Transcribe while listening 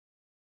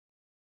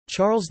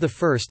Charles I,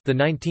 the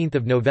 19th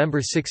of November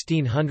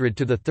 1600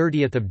 to the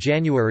 30th of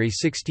January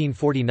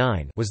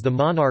 1649, was the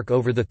monarch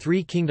over the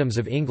three kingdoms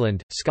of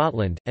England,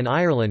 Scotland, and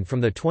Ireland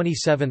from the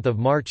 27th of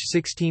March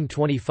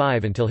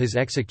 1625 until his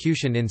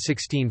execution in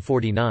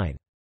 1649.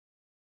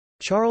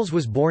 Charles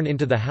was born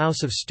into the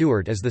House of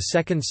Stuart as the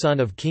second son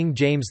of King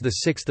James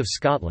VI of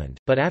Scotland,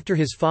 but after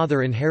his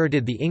father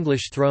inherited the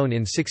English throne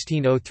in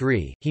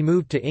 1603, he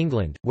moved to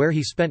England, where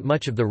he spent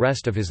much of the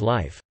rest of his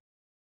life.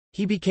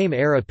 He became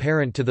heir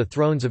apparent to the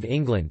thrones of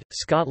England,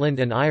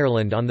 Scotland and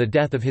Ireland on the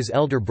death of his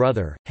elder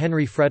brother,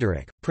 Henry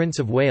Frederick, Prince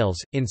of Wales,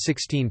 in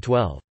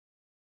 1612.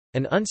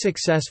 An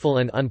unsuccessful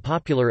and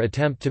unpopular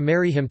attempt to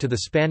marry him to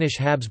the Spanish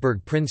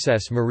Habsburg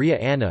princess Maria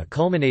Anna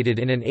culminated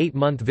in an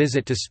 8-month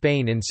visit to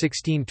Spain in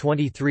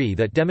 1623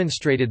 that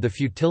demonstrated the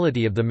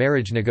futility of the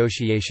marriage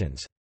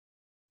negotiations.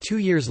 2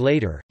 years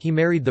later, he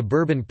married the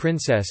Bourbon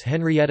princess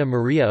Henrietta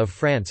Maria of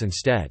France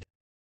instead.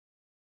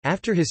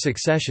 After his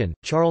succession,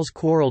 Charles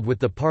quarrelled with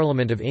the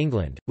Parliament of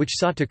England, which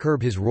sought to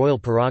curb his royal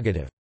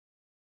prerogative.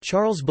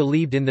 Charles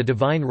believed in the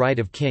divine right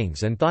of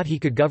kings and thought he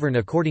could govern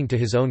according to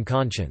his own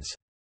conscience.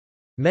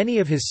 Many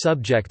of his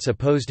subjects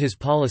opposed his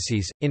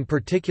policies, in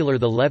particular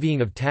the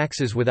levying of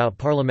taxes without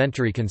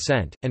parliamentary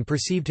consent, and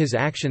perceived his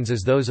actions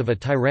as those of a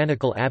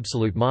tyrannical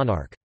absolute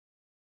monarch.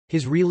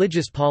 His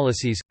religious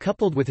policies,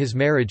 coupled with his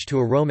marriage to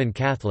a Roman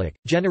Catholic,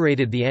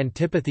 generated the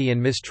antipathy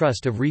and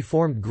mistrust of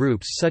reformed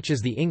groups such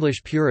as the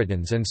English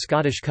Puritans and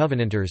Scottish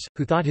Covenanters,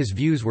 who thought his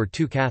views were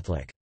too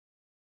Catholic.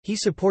 He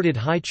supported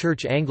High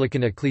Church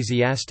Anglican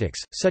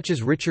ecclesiastics, such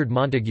as Richard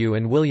Montague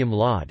and William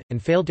Laud,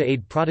 and failed to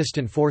aid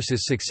Protestant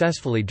forces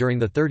successfully during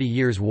the 30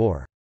 Years'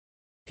 War.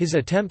 His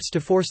attempts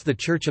to force the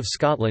Church of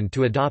Scotland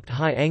to adopt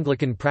High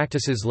Anglican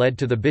practices led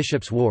to the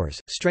Bishops'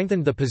 Wars,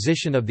 strengthened the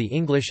position of the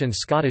English and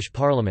Scottish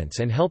parliaments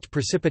and helped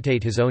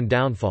precipitate his own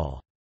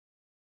downfall.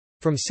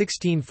 From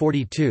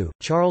 1642,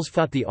 Charles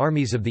fought the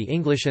armies of the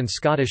English and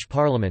Scottish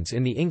parliaments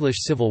in the English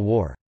Civil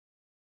War.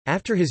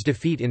 After his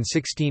defeat in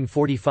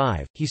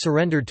 1645, he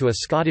surrendered to a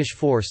Scottish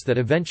force that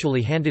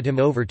eventually handed him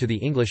over to the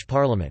English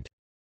Parliament.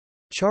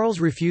 Charles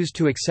refused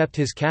to accept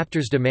his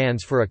captors'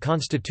 demands for a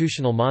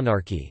constitutional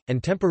monarchy,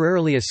 and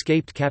temporarily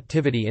escaped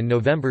captivity in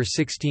November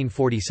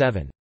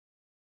 1647.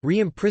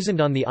 Re-imprisoned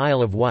on the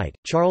Isle of Wight,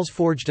 Charles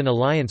forged an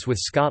alliance with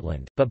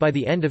Scotland, but by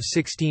the end of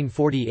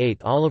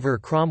 1648 Oliver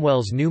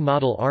Cromwell's new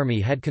model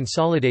army had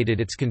consolidated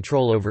its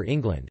control over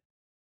England.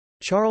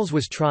 Charles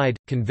was tried,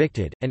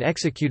 convicted, and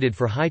executed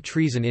for high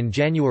treason in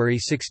January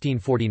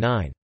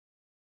 1649.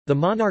 The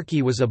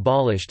monarchy was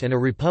abolished and a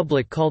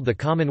republic called the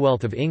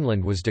Commonwealth of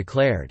England was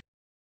declared.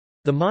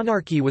 The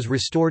monarchy was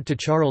restored to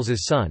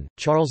Charles's son,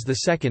 Charles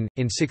II,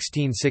 in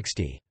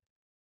 1660.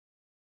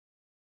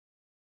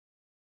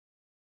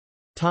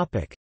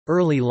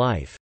 Early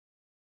life.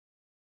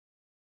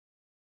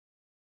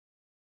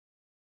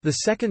 The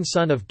second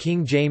son of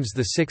King James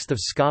VI of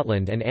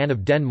Scotland and Anne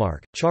of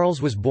Denmark,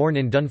 Charles was born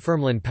in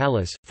Dunfermline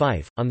Palace,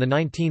 Fife, on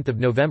 19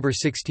 November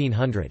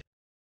 1600.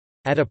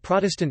 At a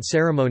Protestant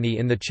ceremony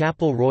in the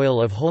Chapel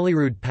Royal of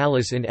Holyrood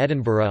Palace in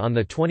Edinburgh on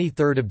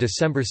 23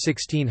 December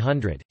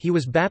 1600, he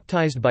was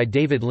baptised by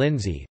David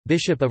Lindsay,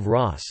 Bishop of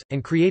Ross,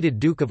 and created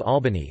Duke of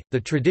Albany,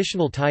 the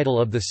traditional title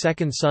of the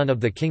second son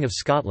of the King of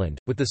Scotland,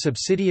 with the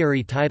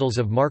subsidiary titles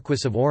of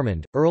Marquess of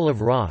Ormond, Earl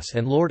of Ross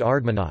and Lord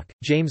Ardmanoch.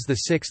 James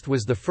VI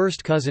was the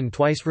first cousin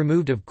twice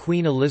removed of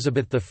Queen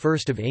Elizabeth I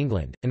of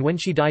England, and when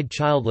she died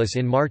childless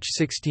in March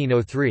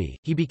 1603,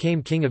 he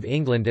became King of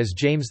England as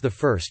James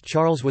I.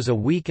 Charles was a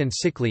weak and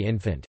sickly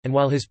infant, and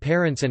while his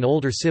parents and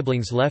older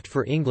siblings left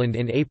for England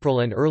in April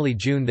and early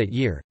June that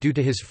year, due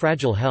to his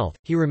fragile health,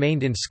 he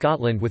remained in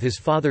Scotland with his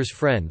father's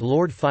friend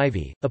Lord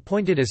Fyvie,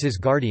 appointed as his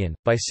guardian.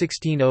 By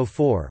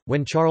 1604,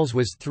 when Charles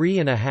was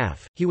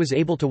 3½, he was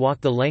able to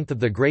walk the length of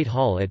the Great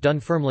Hall at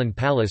Dunfermline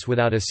Palace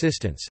without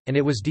assistance, and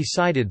it was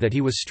decided that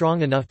he was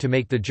strong enough to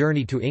make the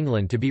journey to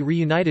England to be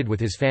reunited with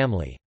his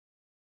family.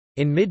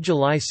 In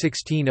mid-July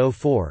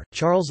 1604,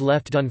 Charles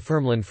left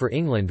Dunfermline for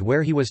England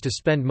where he was to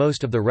spend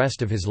most of the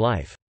rest of his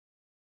life.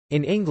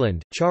 In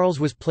England, Charles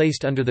was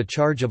placed under the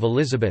charge of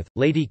Elizabeth,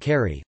 Lady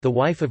Carey, the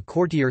wife of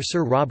courtier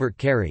Sir Robert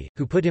Carey,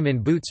 who put him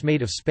in boots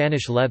made of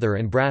Spanish leather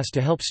and brass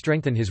to help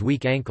strengthen his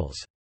weak ankles.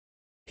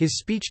 His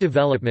speech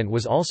development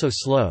was also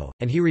slow,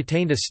 and he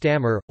retained a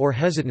stammer, or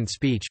hesitant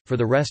speech, for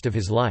the rest of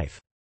his life.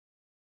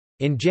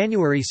 In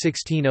January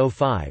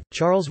 1605,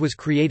 Charles was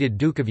created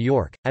Duke of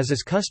York, as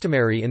is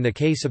customary in the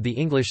case of the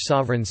English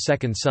sovereign's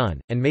second son,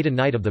 and made a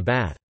Knight of the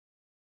Bath.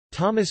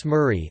 Thomas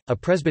Murray, a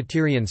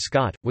Presbyterian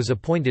Scot, was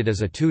appointed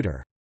as a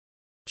tutor.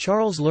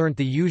 Charles learnt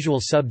the usual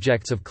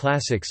subjects of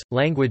classics,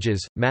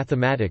 languages,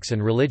 mathematics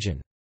and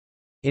religion.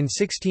 In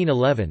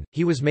 1611,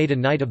 he was made a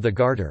Knight of the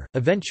Garter.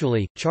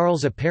 Eventually,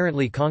 Charles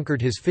apparently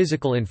conquered his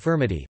physical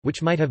infirmity,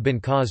 which might have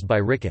been caused by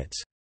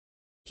rickets.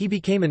 He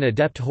became an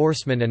adept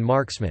horseman and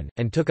marksman,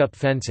 and took up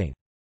fencing.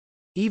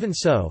 Even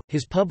so,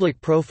 his public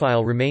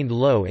profile remained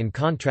low in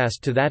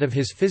contrast to that of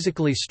his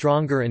physically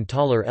stronger and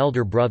taller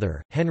elder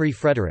brother, Henry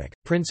Frederick,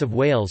 Prince of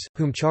Wales,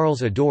 whom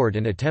Charles adored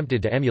and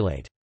attempted to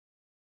emulate.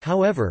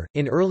 However,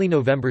 in early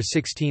November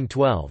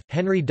 1612,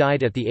 Henry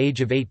died at the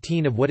age of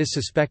 18 of what is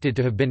suspected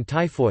to have been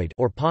typhoid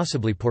or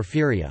possibly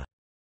porphyria.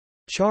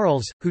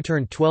 Charles, who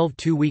turned 12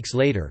 2 weeks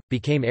later,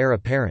 became heir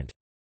apparent.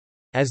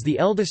 As the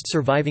eldest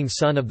surviving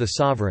son of the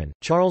sovereign,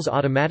 Charles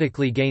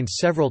automatically gained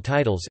several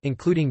titles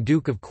including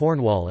Duke of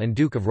Cornwall and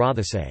Duke of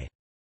Rothesay.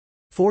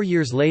 4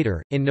 years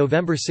later, in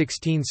November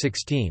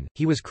 1616,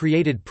 he was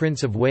created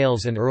Prince of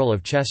Wales and Earl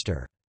of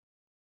Chester.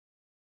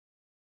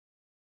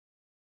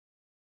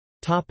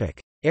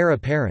 Heir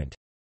apparent.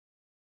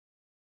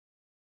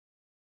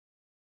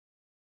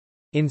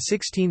 In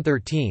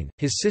 1613,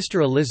 his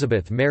sister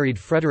Elizabeth married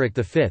Frederick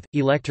V,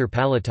 Elector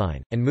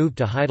Palatine, and moved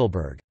to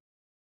Heidelberg.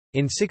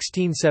 In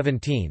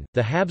 1617,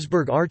 the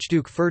Habsburg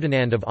Archduke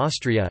Ferdinand of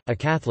Austria, a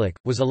Catholic,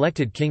 was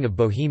elected King of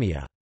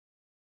Bohemia.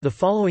 The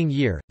following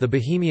year, the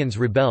Bohemians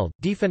rebelled,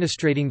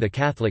 defenestrating the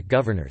Catholic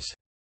governors.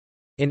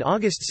 In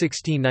August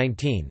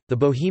 1619, the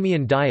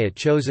Bohemian Diet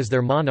chose as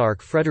their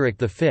monarch Frederick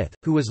V,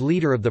 who was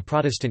leader of the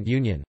Protestant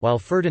Union, while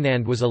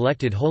Ferdinand was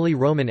elected Holy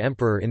Roman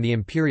Emperor in the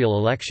imperial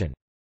election.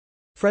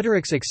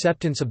 Frederick's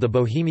acceptance of the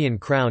Bohemian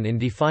crown in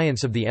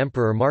defiance of the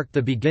emperor marked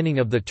the beginning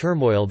of the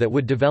turmoil that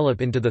would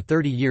develop into the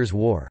 30 Years'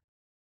 War.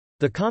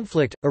 The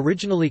conflict,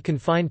 originally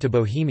confined to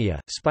Bohemia,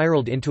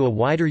 spiraled into a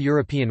wider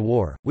European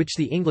war, which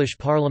the English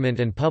Parliament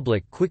and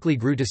public quickly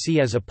grew to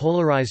see as a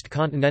polarized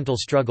continental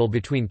struggle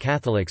between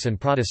Catholics and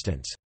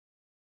Protestants.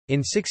 In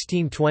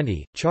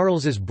 1620,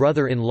 Charles's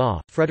brother-in-law,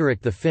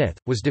 Frederick V,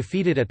 was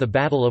defeated at the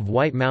Battle of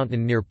White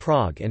Mountain near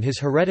Prague, and his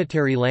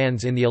hereditary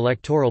lands in the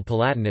Electoral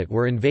Palatinate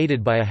were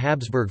invaded by a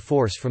Habsburg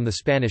force from the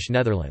Spanish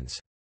Netherlands.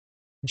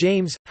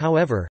 James,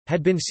 however,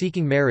 had been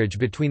seeking marriage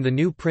between the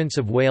new Prince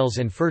of Wales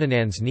and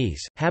Ferdinand's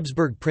niece,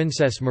 Habsburg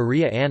Princess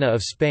Maria Anna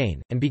of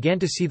Spain, and began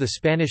to see the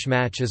Spanish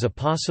match as a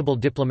possible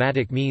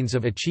diplomatic means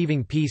of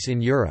achieving peace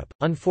in Europe.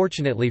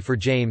 Unfortunately for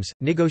James,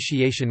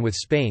 negotiation with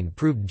Spain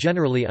proved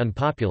generally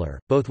unpopular,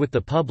 both with the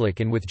public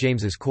and with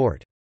James's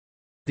court.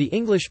 The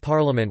English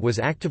Parliament was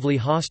actively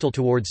hostile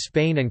towards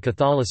Spain and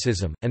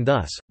Catholicism, and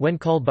thus, when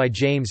called by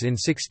James in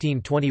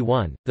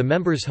 1621, the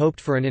members hoped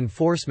for an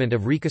enforcement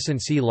of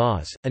recusancy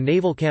laws, a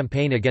naval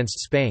campaign against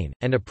Spain,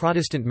 and a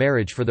Protestant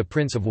marriage for the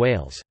Prince of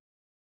Wales.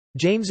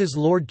 James's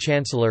Lord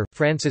Chancellor,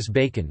 Francis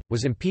Bacon,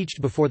 was impeached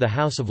before the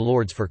House of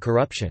Lords for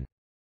corruption.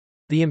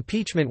 The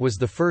impeachment was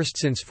the first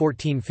since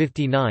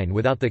 1459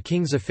 without the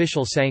King's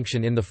official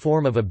sanction in the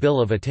form of a Bill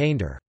of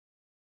Attainder.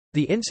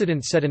 The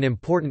incident set an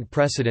important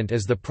precedent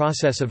as the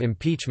process of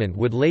impeachment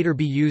would later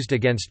be used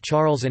against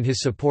Charles and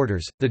his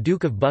supporters, the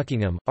Duke of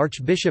Buckingham,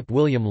 Archbishop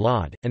William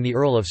Laud, and the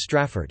Earl of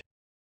Strafford.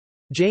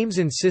 James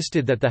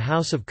insisted that the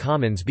House of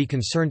Commons be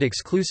concerned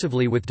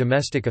exclusively with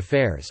domestic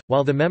affairs,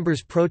 while the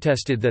members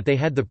protested that they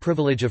had the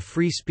privilege of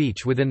free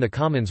speech within the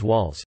Commons'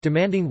 walls,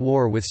 demanding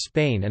war with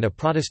Spain and a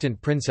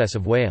Protestant Princess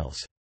of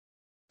Wales.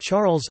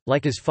 Charles,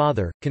 like his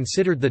father,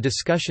 considered the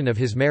discussion of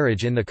his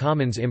marriage in the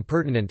Commons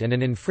impertinent and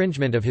an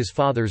infringement of his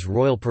father's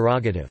royal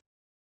prerogative.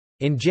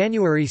 In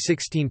January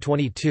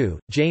 1622,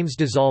 James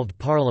dissolved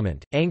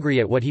Parliament, angry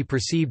at what he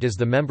perceived as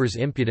the members'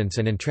 impudence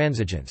and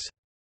intransigence.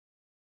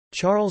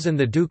 Charles and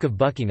the Duke of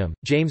Buckingham,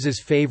 James's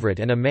favourite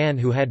and a man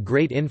who had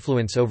great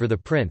influence over the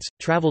prince,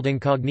 travelled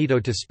incognito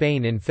to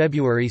Spain in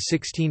February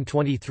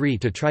 1623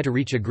 to try to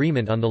reach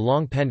agreement on the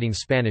long-pending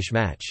Spanish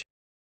match.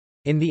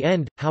 In the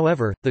end,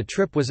 however, the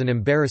trip was an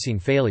embarrassing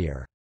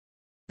failure.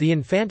 The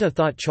Infanta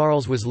thought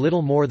Charles was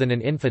little more than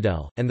an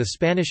infidel, and the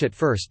Spanish at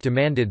first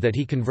demanded that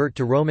he convert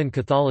to Roman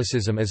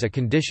Catholicism as a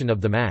condition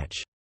of the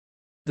match.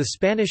 The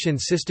Spanish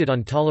insisted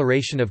on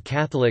toleration of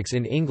Catholics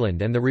in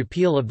England and the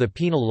repeal of the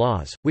penal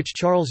laws, which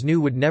Charles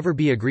knew would never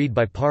be agreed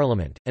by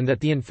Parliament, and that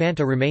the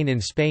Infanta remain in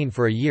Spain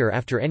for a year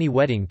after any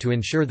wedding to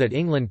ensure that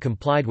England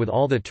complied with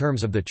all the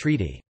terms of the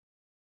treaty.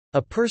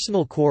 A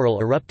personal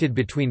quarrel erupted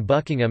between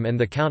Buckingham and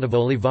the Count of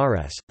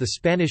Olivares, the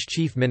Spanish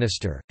chief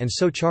minister, and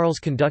so Charles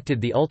conducted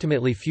the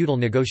ultimately futile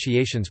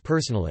negotiations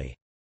personally.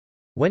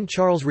 When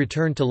Charles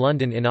returned to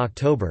London in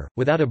October,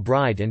 without a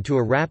bride and to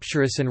a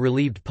rapturous and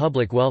relieved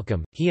public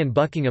welcome, he and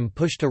Buckingham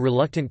pushed a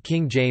reluctant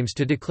King James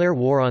to declare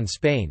war on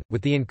Spain.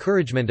 With the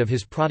encouragement of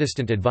his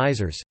Protestant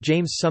advisers,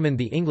 James summoned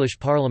the English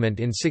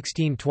Parliament in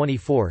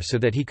 1624 so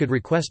that he could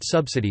request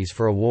subsidies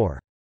for a war.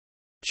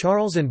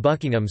 Charles and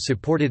Buckingham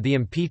supported the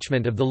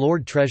impeachment of the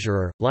Lord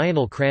Treasurer,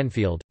 Lionel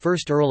Cranfield,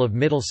 1st Earl of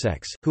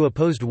Middlesex, who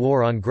opposed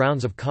war on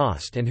grounds of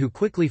cost and who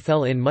quickly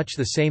fell in much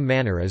the same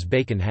manner as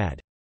Bacon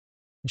had.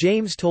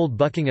 James told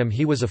Buckingham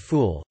he was a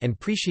fool, and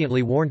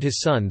presciently warned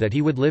his son that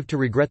he would live to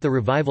regret the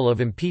revival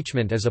of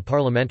impeachment as a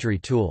parliamentary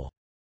tool.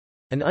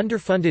 An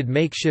underfunded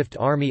makeshift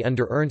army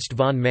under Ernst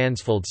von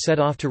Mansfeld set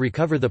off to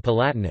recover the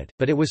Palatinate,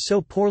 but it was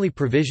so poorly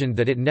provisioned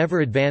that it never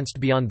advanced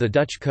beyond the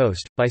Dutch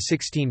coast. By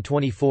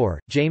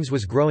 1624, James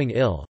was growing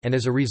ill, and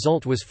as a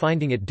result was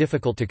finding it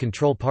difficult to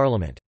control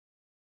Parliament.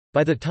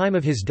 By the time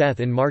of his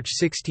death in March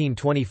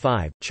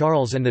 1625,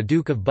 Charles and the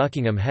Duke of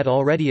Buckingham had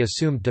already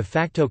assumed de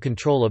facto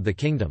control of the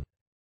kingdom.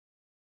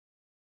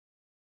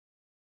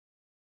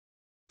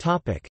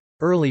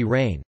 Early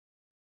reign.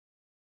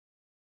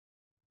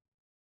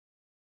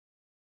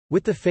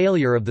 With the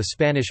failure of the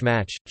Spanish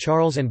match,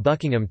 Charles and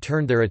Buckingham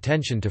turned their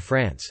attention to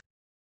France.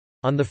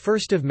 On 1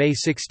 May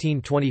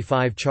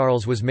 1625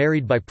 Charles was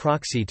married by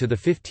proxy to the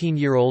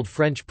 15-year-old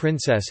French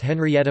princess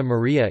Henrietta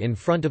Maria in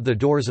front of the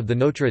doors of the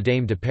Notre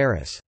Dame de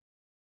Paris.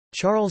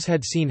 Charles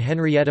had seen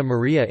Henrietta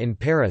Maria in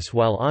Paris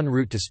while en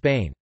route to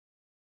Spain.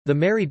 The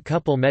married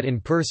couple met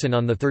in person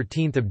on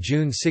 13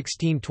 June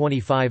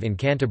 1625 in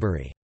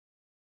Canterbury.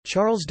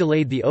 Charles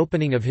delayed the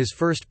opening of his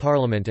first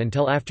parliament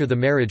until after the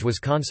marriage was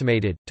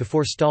consummated, to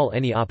forestall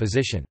any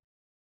opposition.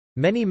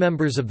 Many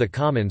members of the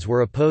Commons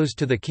were opposed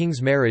to the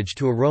king's marriage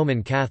to a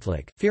Roman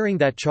Catholic, fearing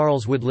that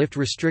Charles would lift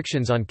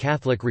restrictions on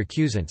Catholic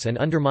recusants and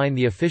undermine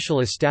the official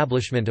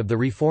establishment of the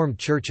Reformed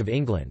Church of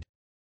England.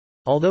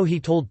 Although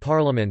he told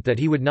Parliament that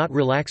he would not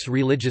relax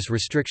religious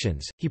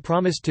restrictions, he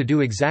promised to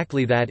do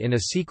exactly that in a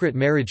secret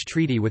marriage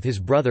treaty with his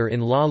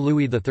brother-in-law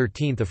Louis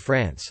XIII of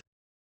France.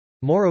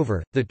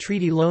 Moreover, the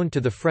treaty loaned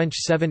to the French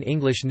 7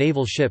 English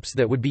naval ships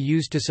that would be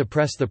used to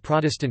suppress the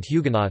Protestant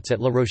Huguenots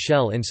at La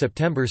Rochelle in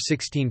September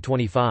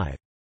 1625.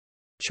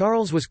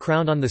 Charles was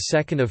crowned on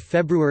 2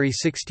 February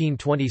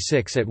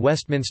 1626 at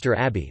Westminster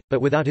Abbey,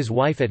 but without his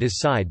wife at his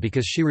side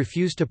because she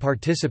refused to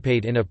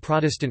participate in a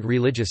Protestant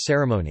religious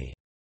ceremony.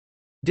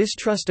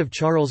 Distrust of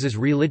Charles's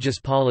religious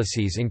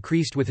policies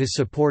increased with his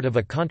support of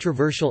a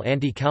controversial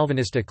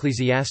anti-Calvinist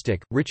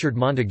ecclesiastic, Richard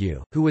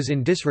Montague, who was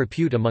in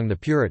disrepute among the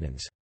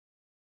Puritans.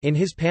 In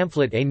his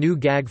pamphlet A New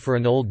Gag for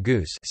an Old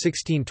Goose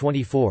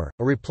 1624,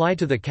 a reply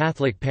to the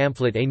Catholic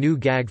pamphlet A New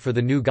Gag for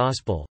the New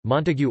Gospel,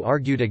 Montague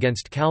argued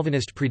against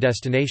Calvinist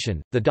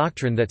predestination, the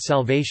doctrine that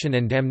salvation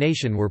and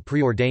damnation were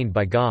preordained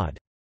by God.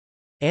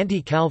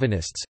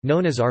 Anti-Calvinists,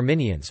 known as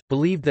Arminians,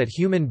 believed that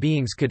human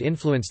beings could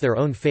influence their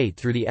own fate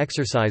through the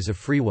exercise of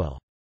free will.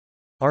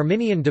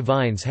 Arminian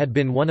divines had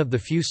been one of the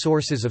few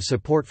sources of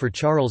support for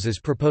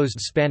Charles's proposed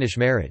Spanish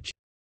marriage.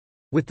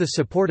 With the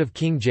support of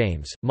King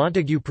James,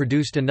 Montague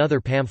produced another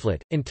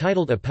pamphlet,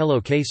 entitled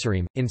Appello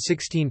Caesarem, in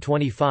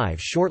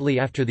 1625 shortly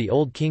after the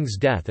old king's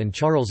death and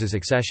Charles's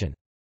accession.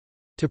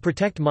 To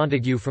protect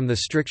Montague from the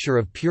stricture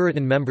of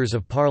Puritan members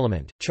of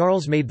Parliament,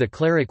 Charles made the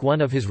cleric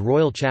one of his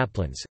royal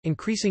chaplains,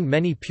 increasing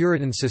many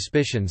Puritan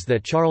suspicions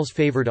that Charles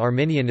favoured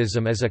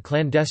Arminianism as a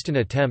clandestine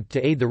attempt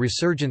to aid the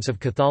resurgence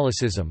of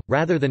Catholicism,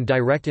 rather than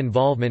direct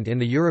involvement in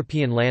the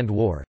European Land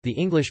War. The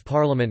English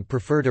Parliament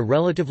preferred a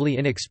relatively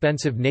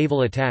inexpensive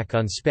naval attack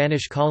on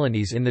Spanish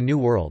colonies in the New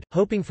World,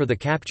 hoping for the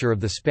capture of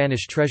the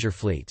Spanish treasure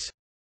fleets.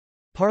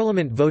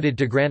 Parliament voted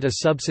to grant a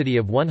subsidy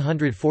of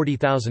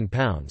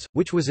 £140,000,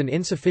 which was an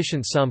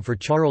insufficient sum for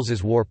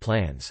Charles's war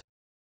plans.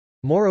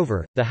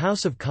 Moreover, the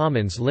House of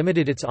Commons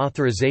limited its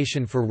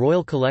authorization for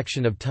royal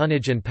collection of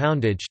tonnage and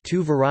poundage,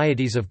 two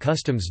varieties of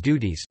customs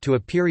duties, to a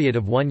period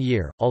of 1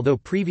 year, although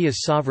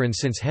previous sovereigns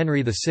since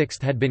Henry VI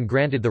had been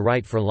granted the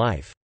right for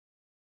life.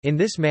 In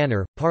this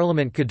manner,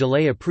 Parliament could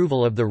delay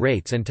approval of the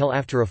rates until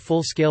after a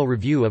full-scale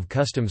review of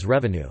customs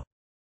revenue.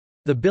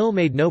 The bill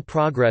made no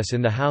progress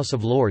in the House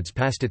of Lords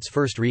past its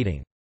first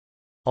reading.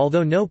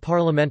 Although no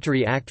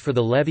parliamentary act for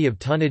the levy of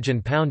tonnage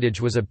and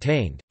poundage was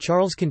obtained,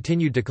 Charles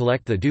continued to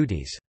collect the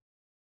duties.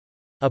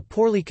 A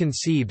poorly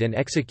conceived and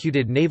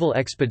executed naval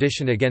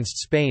expedition against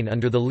Spain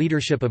under the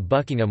leadership of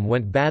Buckingham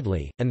went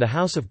badly, and the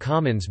House of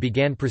Commons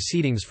began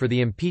proceedings for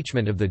the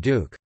impeachment of the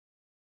Duke.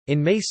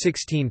 In May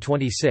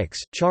 1626,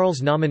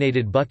 Charles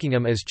nominated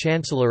Buckingham as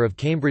Chancellor of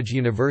Cambridge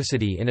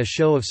University in a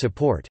show of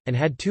support, and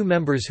had two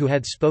members who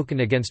had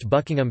spoken against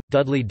Buckingham,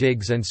 Dudley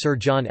Digges and Sir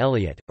John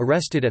Eliot,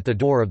 arrested at the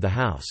door of the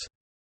House.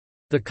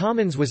 The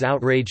Commons was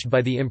outraged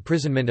by the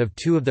imprisonment of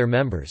two of their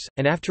members,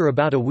 and after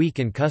about a week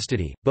in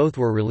custody, both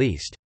were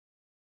released.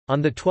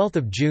 On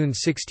 12 June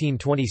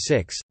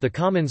 1626, the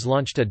Commons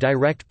launched a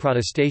direct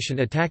protestation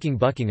attacking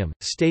Buckingham,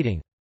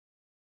 stating,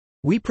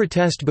 "We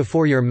protest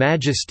before your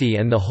Majesty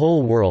and the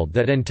whole world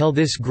that until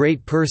this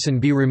great person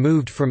be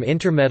removed from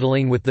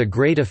intermeddling with the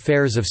great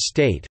affairs of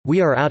state,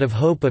 we are out of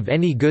hope of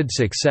any good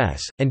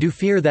success, and do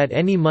fear that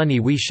any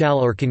money we shall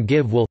or can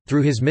give will,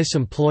 through his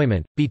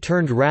misemployment, be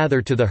turned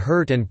rather to the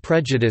hurt and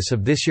prejudice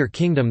of this your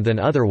kingdom than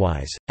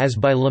otherwise, as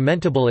by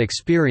lamentable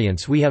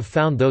experience we have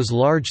found those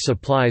large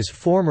supplies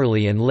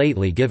formerly and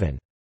lately given."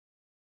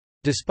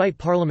 Despite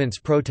Parliament's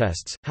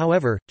protests,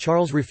 however,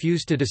 Charles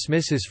refused to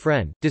dismiss his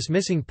friend,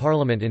 dismissing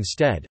Parliament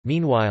instead.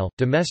 Meanwhile,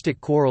 domestic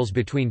quarrels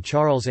between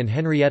Charles and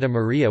Henrietta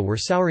Maria were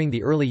souring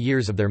the early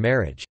years of their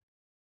marriage.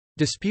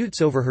 Disputes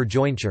over her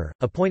jointure,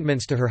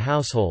 appointments to her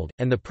household,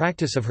 and the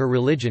practice of her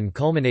religion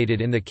culminated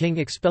in the king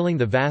expelling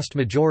the vast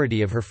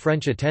majority of her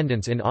French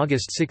attendants in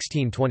August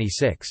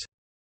 1626.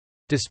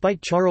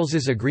 Despite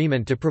Charles's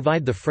agreement to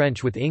provide the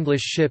French with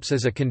English ships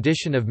as a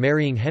condition of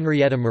marrying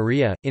Henrietta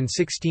Maria, in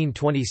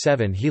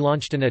 1627 he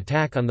launched an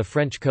attack on the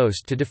French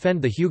coast to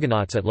defend the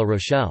Huguenots at La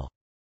Rochelle.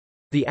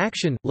 The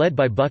action, led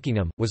by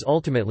Buckingham, was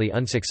ultimately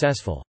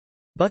unsuccessful.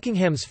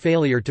 Buckingham's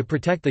failure to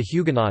protect the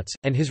Huguenots,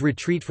 and his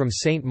retreat from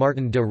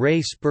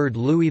Saint-Martin-de-Ré spurred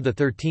Louis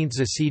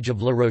XIII's siege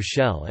of La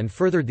Rochelle and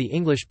furthered the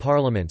English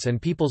parliaments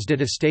and people's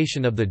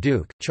detestation of the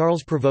Duke.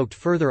 Charles provoked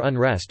further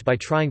unrest by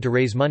trying to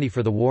raise money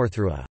for the war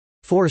through a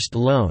forced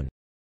loan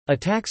A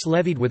tax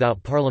levied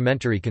without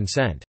parliamentary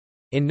consent.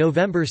 In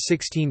November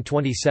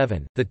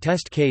 1627, the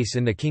test case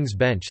in the King's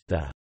Bench,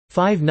 the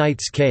 5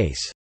 Knights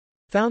case,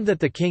 found that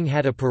the king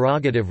had a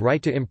prerogative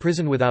right to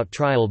imprison without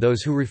trial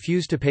those who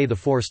refused to pay the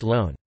forced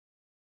loan.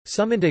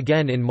 Summoned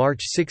again in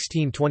March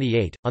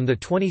 1628, on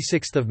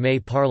 26 May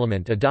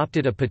Parliament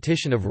adopted a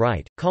petition of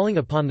right, calling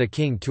upon the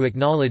king to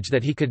acknowledge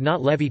that he could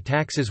not levy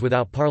taxes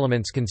without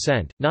Parliament's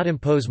consent, not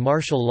impose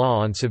martial law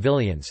on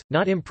civilians,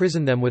 not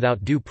imprison them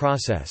without due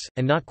process,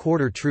 and not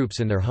quarter troops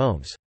in their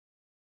homes.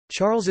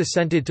 Charles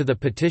assented to the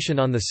petition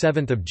on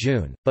 7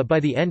 June, but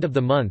by the end of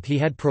the month he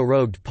had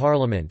prorogued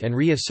Parliament and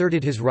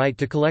reasserted his right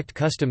to collect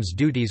customs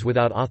duties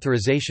without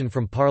authorization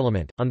from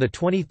Parliament. On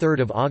 23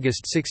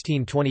 August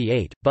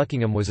 1628,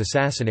 Buckingham was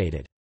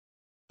assassinated.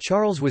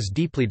 Charles was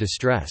deeply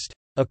distressed.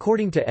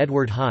 According to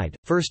Edward Hyde,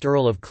 1st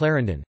Earl of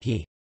Clarendon,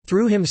 he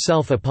threw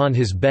himself upon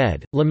his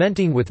bed,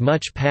 lamenting with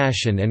much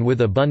passion and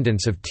with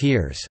abundance of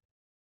tears.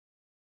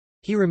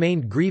 He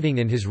remained grieving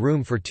in his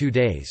room for 2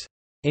 days.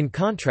 In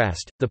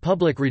contrast, the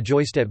public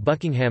rejoiced at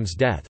Buckingham's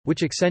death,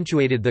 which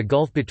accentuated the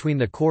gulf between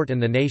the court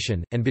and the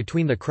nation, and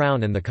between the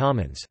Crown and the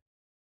Commons.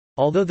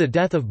 Although the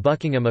death of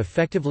Buckingham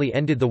effectively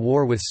ended the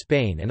war with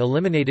Spain and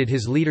eliminated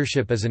his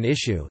leadership as an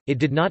issue, it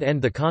did not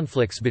end the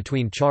conflicts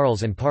between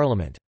Charles and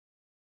Parliament.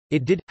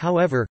 It did,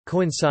 however,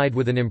 coincide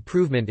with an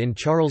improvement in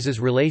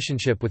Charles's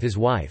relationship with his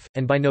wife,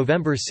 and by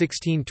November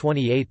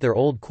 1628 their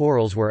old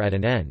quarrels were at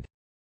an end.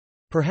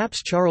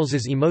 Perhaps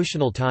Charles's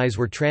emotional ties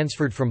were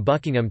transferred from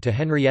Buckingham to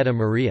Henrietta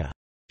Maria.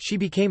 She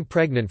became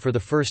pregnant for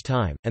the first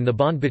time, and the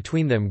bond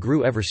between them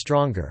grew ever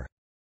stronger.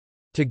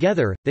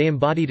 Together, they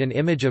embodied an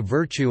image of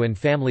virtue and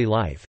family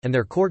life, and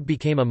their court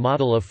became a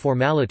model of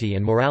formality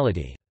and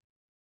morality.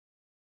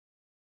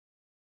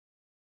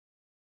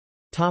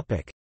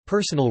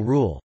 Personal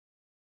rule.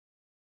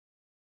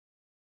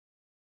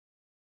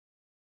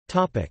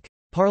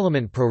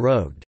 Parliament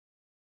prorogued.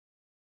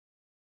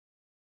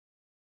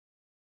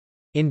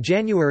 In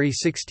January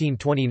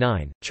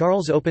 1629,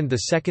 Charles opened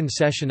the second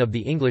session of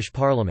the English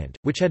Parliament,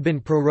 which had been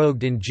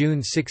prorogued in June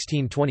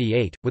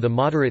 1628, with a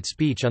moderate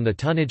speech on the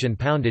tonnage and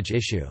poundage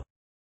issue.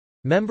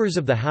 Members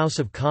of the House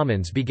of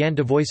Commons began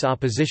to voice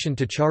opposition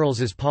to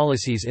Charles's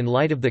policies in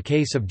light of the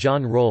case of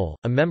John Roll,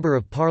 a member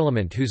of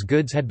Parliament whose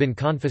goods had been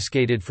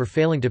confiscated for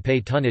failing to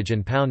pay tonnage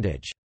and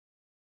poundage.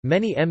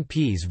 Many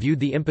MPs viewed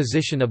the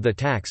imposition of the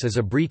tax as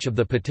a breach of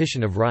the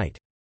Petition of Right.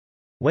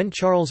 When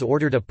Charles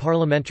ordered a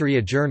parliamentary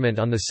adjournment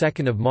on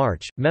 2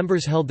 March,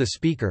 members held the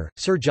Speaker,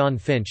 Sir John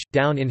Finch,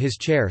 down in his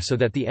chair so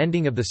that the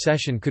ending of the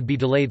session could be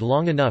delayed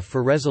long enough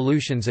for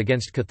resolutions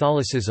against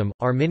Catholicism,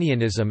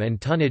 Arminianism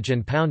and tonnage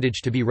and poundage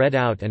to be read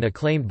out and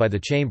acclaimed by the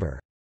Chamber.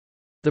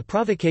 The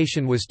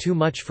provocation was too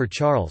much for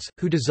Charles,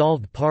 who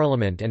dissolved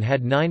Parliament and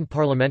had 9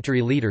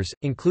 parliamentary leaders,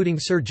 including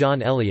Sir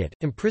John Eliot,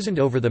 imprisoned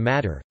over the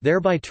matter,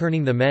 thereby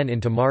turning the men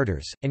into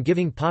martyrs, and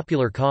giving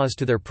popular cause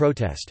to their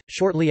protest.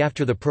 Shortly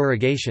after the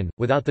prorogation,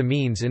 without the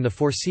means in the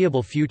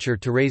foreseeable future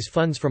to raise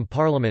funds from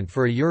Parliament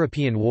for a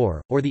European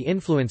war, or the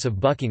influence of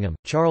Buckingham,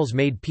 Charles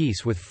made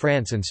peace with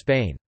France and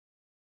Spain.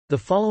 The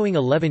following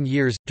 11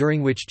 years,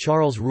 during which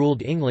Charles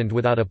ruled England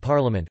without a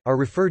parliament, are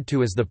referred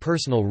to as the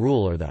Personal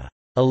Rule or the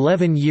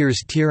 11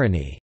 Years'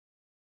 Tyranny.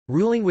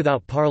 Ruling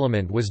without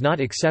parliament was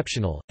not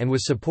exceptional, and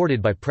was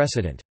supported by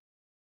precedent.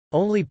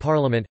 Only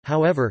Parliament,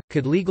 however,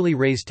 could legally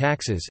raise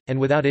taxes, and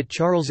without it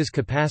Charles's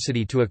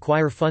capacity to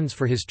acquire funds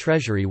for his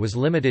treasury was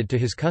limited to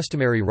his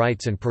customary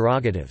rights and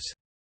prerogatives.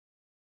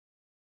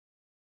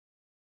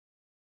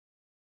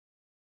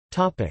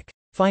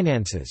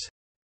 Finances.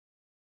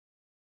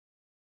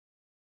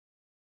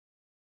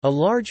 A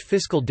large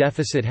fiscal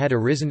deficit had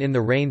arisen in the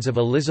reigns of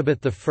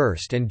Elizabeth I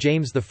and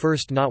James I.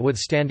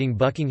 Notwithstanding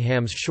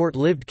Buckingham's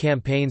short-lived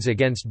campaigns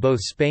against both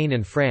Spain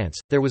and France,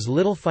 there was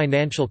little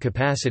financial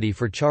capacity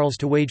for Charles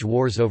to wage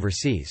wars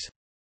overseas.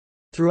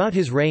 Throughout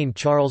his reign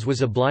Charles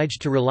was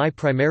obliged to rely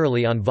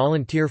primarily on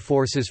volunteer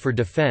forces for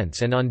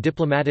defence and on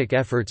diplomatic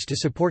efforts to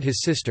support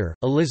his sister,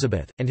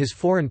 Elizabeth, and his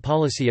foreign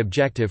policy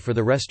objective for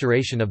the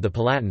restoration of the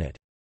Palatinate.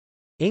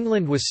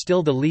 England was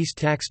still the least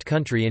taxed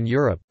country in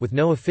Europe, with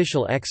no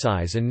official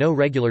excise and no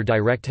regular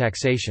direct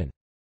taxation.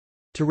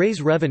 To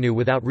raise revenue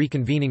without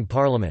reconvening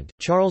Parliament,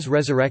 Charles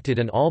resurrected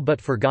an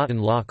all-but-forgotten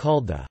law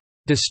called the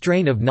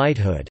distrain of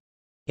knighthood,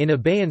 in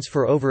abeyance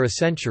for over a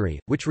century,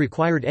 which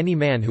required any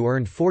man who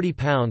earned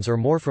 £40 or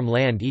more from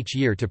land each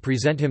year to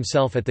present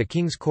himself at the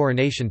king's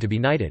coronation to be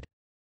knighted.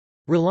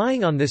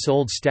 Relying on this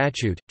old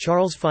statute,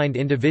 Charles fined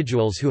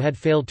individuals who had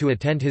failed to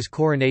attend his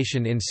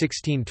coronation in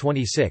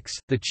 1626.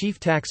 The chief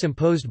tax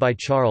imposed by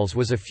Charles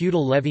was a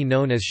feudal levy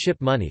known as ship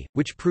money,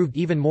 which proved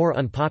even more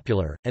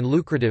unpopular and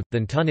lucrative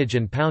than tonnage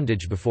and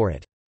poundage before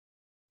it.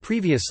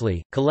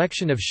 Previously,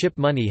 collection of ship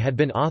money had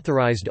been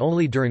authorized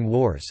only during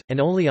wars,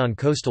 and only on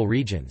coastal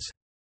regions.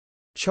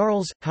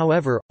 Charles,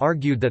 however,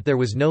 argued that there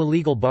was no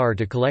legal bar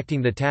to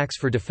collecting the tax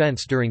for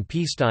defense during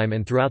peacetime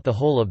and throughout the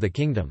whole of the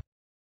kingdom.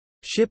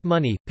 Ship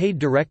money, paid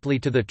directly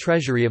to the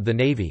treasury of the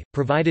Navy,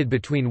 provided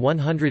between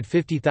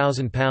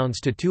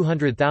 £150,000 to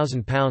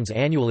 £200,000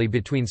 annually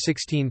between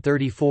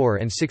 1634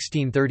 and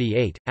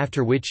 1638,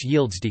 after which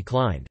yields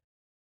declined.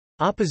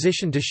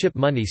 Opposition to ship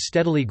money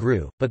steadily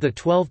grew, but the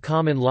 12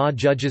 common law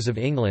judges of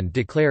England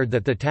declared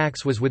that the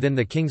tax was within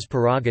the king's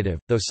prerogative,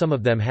 though some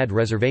of them had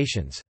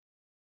reservations.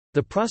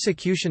 The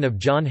prosecution of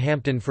John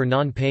Hampden for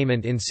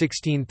non-payment in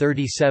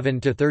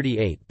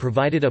 1637–38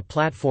 provided a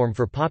platform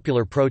for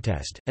popular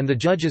protest, and the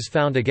judges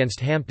found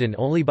against Hampden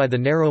only by the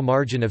narrow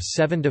margin of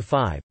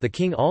 7–5. The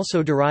king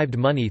also derived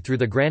money through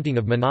the granting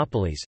of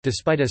monopolies,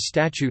 despite a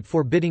statute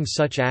forbidding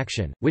such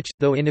action, which,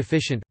 though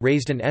inefficient,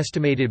 raised an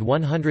estimated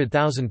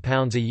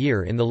 £100,000 a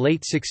year in the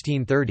late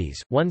 1630s.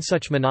 One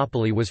such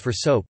monopoly was for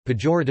soap,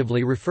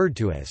 pejoratively referred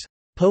to as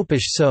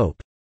Popish soap,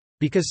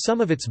 because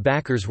some of its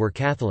backers were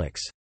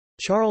Catholics.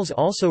 Charles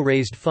also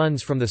raised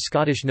funds from the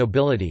Scottish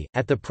nobility,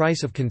 at the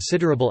price of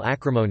considerable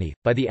acrimony,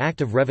 by the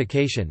Act of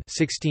Revocation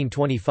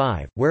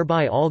 1625,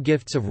 whereby all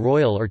gifts of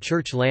royal or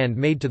church land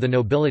made to the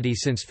nobility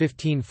since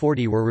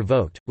 1540 were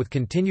revoked, with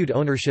continued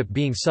ownership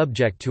being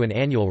subject to an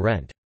annual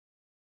rent.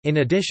 In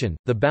addition,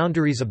 the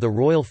boundaries of the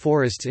royal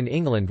forests in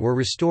England were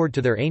restored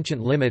to their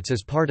ancient limits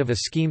as part of a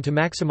scheme to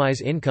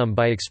maximise income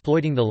by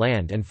exploiting the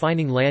land and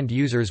fining land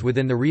users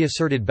within the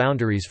reasserted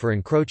boundaries for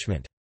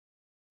encroachment.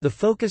 The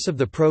focus of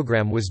the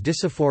program was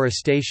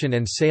disafforestation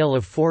and sale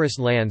of forest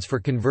lands for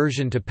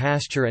conversion to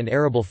pasture and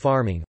arable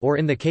farming, or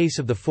in the case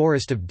of the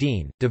Forest of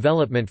Dean,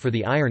 development for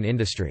the iron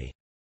industry.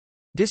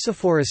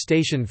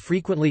 Disafforestation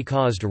frequently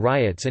caused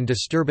riots and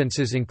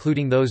disturbances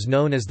including those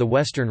known as the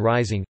Western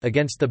Rising.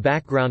 Against the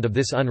background of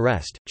this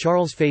unrest,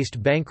 Charles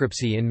faced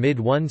bankruptcy in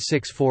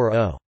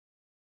mid-1640.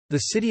 The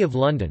City of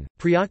London,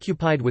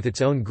 preoccupied with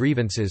its own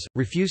grievances,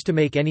 refused to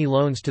make any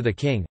loans to the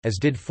king, as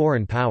did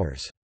foreign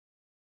powers.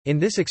 In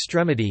this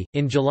extremity,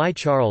 in July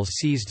Charles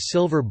seized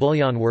silver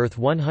bullion worth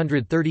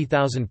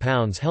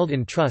 £130,000 held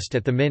in trust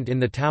at the Mint in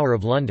the Tower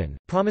of London,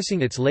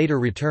 promising its later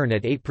return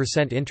at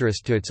 8%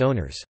 interest to its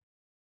owners.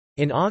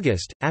 In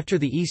August, after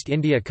the East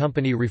India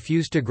Company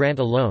refused to grant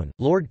a loan,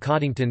 Lord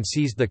Coddington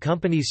seized the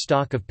company's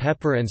stock of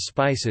pepper and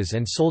spices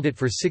and sold it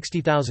for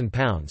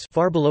 £60,000,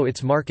 far below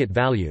its market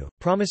value,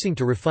 promising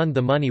to refund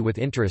the money with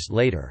interest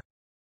later.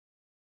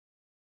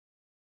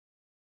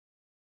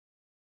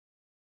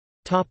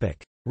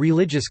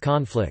 Religious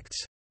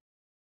conflicts.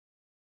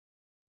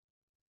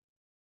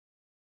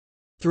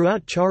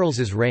 Throughout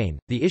Charles's reign,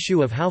 the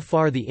issue of how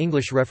far the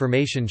English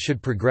Reformation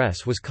should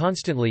progress was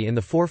constantly in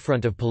the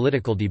forefront of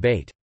political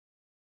debate.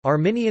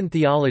 Arminian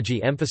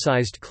theology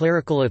emphasized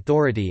clerical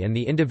authority and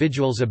the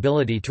individual's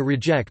ability to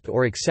reject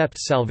or accept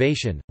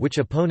salvation, which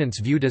opponents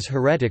viewed as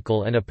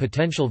heretical and a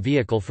potential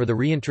vehicle for the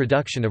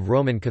reintroduction of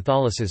Roman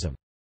Catholicism.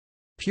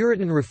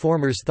 Puritan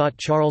reformers thought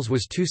Charles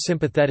was too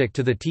sympathetic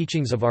to the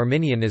teachings of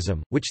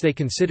Arminianism, which they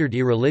considered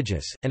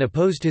irreligious, and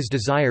opposed his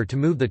desire to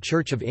move the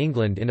Church of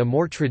England in a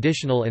more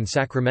traditional and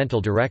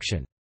sacramental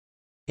direction.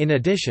 In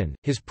addition,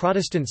 his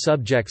Protestant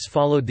subjects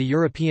followed the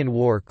European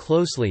war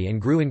closely and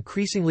grew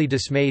increasingly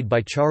dismayed by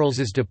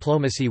Charles's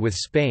diplomacy with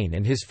Spain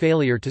and his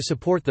failure to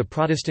support the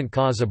Protestant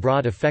cause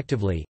abroad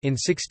effectively. In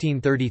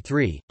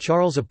 1633,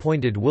 Charles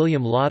appointed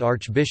William Laud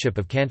Archbishop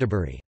of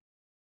Canterbury.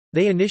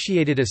 They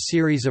initiated a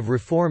series of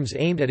reforms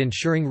aimed at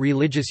ensuring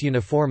religious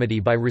uniformity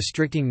by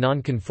restricting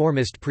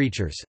nonconformist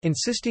preachers,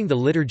 insisting the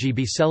liturgy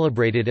be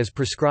celebrated as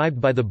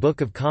prescribed by the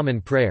Book of Common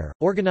Prayer,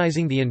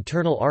 organizing the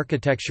internal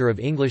architecture of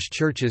English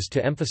churches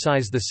to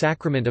emphasize the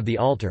sacrament of the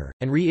altar,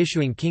 and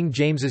reissuing King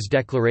James's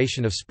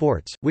Declaration of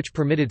Sports, which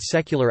permitted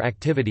secular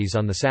activities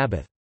on the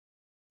Sabbath.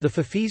 The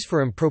Fafis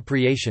for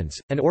Impropriations,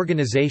 an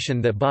organization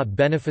that bought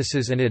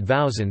benefices and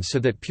advowsons so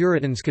that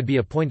Puritans could be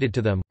appointed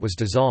to them, was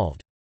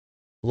dissolved.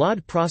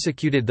 Laud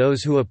prosecuted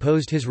those who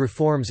opposed his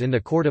reforms in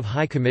the Court of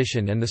High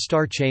Commission and the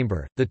Star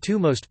Chamber, the two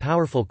most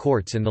powerful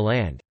courts in the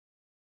land.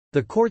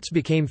 The courts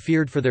became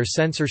feared for their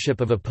censorship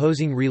of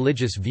opposing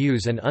religious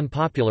views and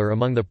unpopular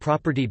among the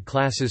propertied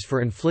classes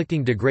for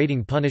inflicting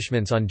degrading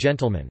punishments on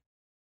gentlemen.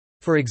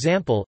 For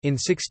example, in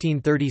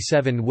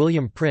 1637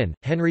 William Prynne,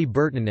 Henry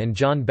Burton and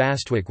John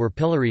Bastwick were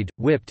pilloried,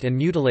 whipped and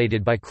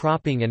mutilated by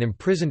cropping and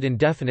imprisoned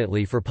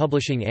indefinitely for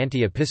publishing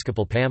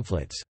anti-episcopal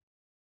pamphlets.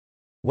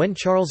 When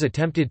Charles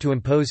attempted to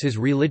impose his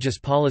religious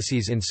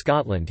policies in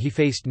Scotland, he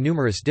faced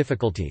numerous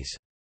difficulties.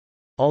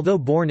 Although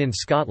born in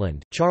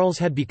Scotland, Charles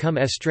had become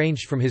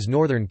estranged from his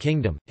northern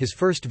kingdom. His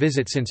first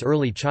visit since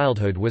early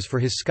childhood was for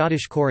his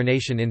Scottish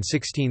coronation in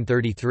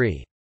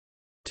 1633.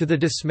 To the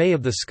dismay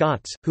of the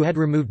Scots, who had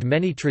removed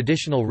many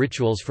traditional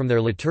rituals from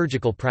their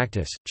liturgical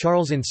practice,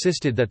 Charles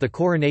insisted that the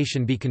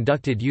coronation be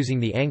conducted using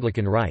the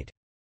Anglican rite.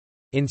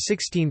 In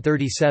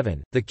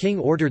 1637, the king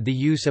ordered the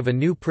use of a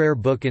new prayer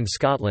book in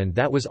Scotland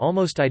that was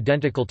almost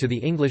identical to the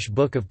English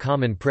Book of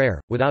Common Prayer,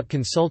 without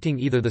consulting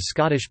either the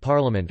Scottish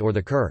Parliament or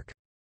the Kirk.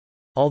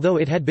 Although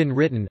it had been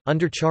written,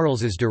 under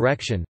Charles's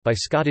direction, by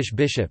Scottish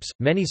bishops,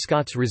 many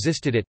Scots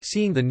resisted it,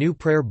 seeing the new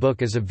prayer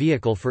book as a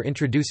vehicle for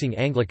introducing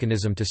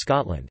Anglicanism to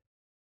Scotland.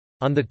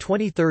 On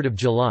 23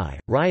 July,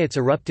 riots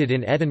erupted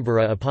in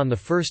Edinburgh upon the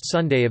first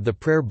Sunday of the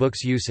prayer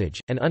book's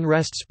usage, and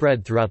unrest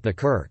spread throughout the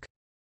Kirk.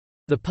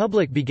 The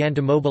public began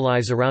to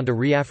mobilise around a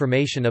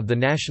reaffirmation of the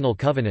National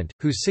Covenant,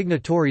 whose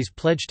signatories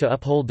pledged to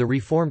uphold the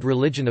reformed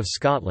religion of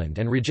Scotland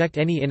and reject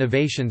any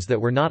innovations that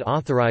were not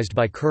authorised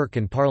by Kirk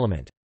and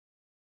Parliament.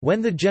 When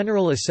the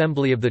General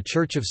Assembly of the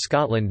Church of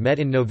Scotland met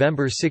in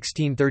November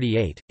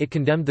 1638, it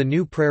condemned the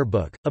new prayer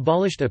book,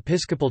 abolished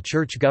episcopal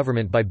church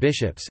government by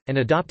bishops, and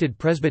adopted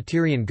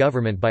Presbyterian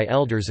government by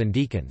elders and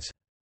deacons.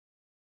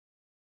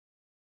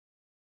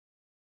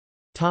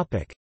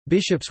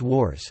 Bishops'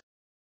 Wars.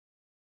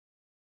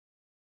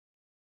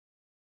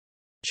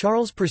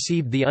 Charles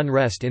perceived the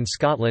unrest in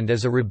Scotland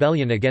as a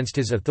rebellion against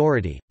his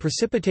authority,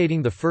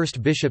 precipitating the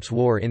First Bishops'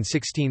 War in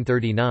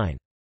 1639.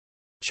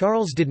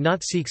 Charles did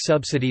not seek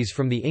subsidies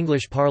from the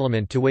English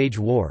Parliament to wage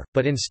war,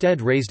 but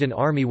instead raised an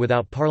army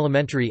without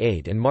parliamentary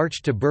aid and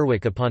marched to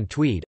Berwick upon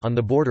Tweed, on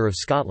the border of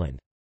Scotland.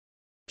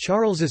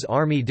 Charles's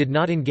army did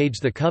not engage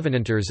the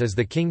Covenanters as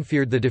the king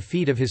feared the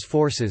defeat of his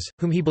forces,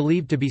 whom he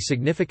believed to be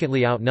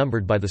significantly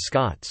outnumbered by the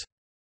Scots.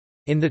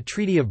 In the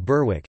Treaty of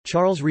Berwick,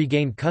 Charles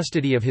regained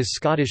custody of his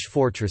Scottish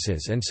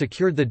fortresses and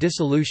secured the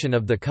dissolution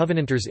of the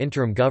Covenanters'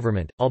 interim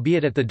government,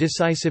 albeit at the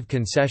decisive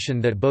concession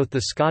that both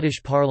the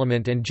Scottish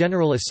Parliament and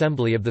General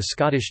Assembly of the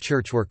Scottish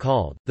Church were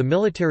called. The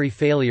military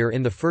failure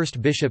in the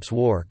First Bishops'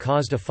 War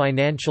caused a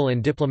financial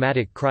and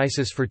diplomatic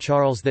crisis for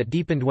Charles that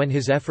deepened when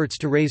his efforts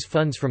to raise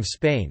funds from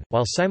Spain,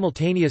 while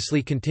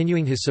simultaneously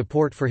continuing his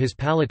support for his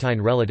Palatine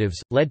relatives,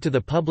 led to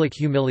the public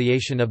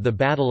humiliation of the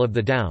Battle of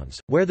the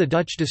Downs, where the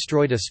Dutch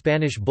destroyed a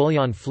Spanish bullion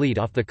fleet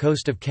off the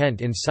coast of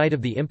Kent in sight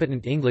of the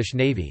impotent English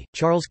navy.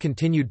 Charles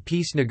continued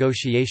peace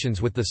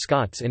negotiations with the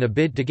Scots in a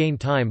bid to gain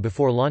time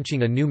before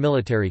launching a new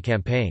military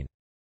campaign.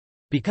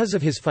 Because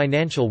of his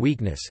financial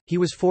weakness, he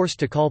was forced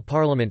to call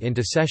Parliament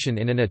into session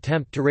in an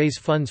attempt to raise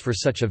funds for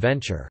such a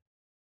venture.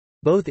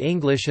 Both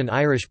English and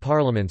Irish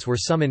parliaments were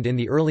summoned in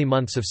the early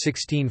months of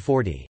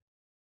 1640.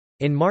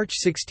 In March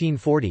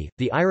 1640,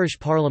 the Irish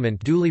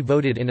Parliament duly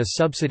voted in a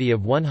subsidy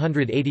of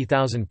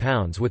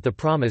 £180,000 with the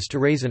promise to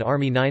raise an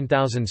army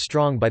 9,000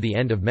 strong by the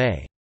end of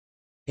May.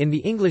 In the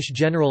English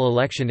general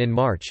election in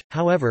March,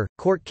 however,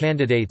 court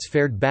candidates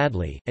fared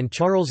badly, and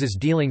Charles's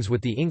dealings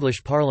with the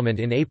English Parliament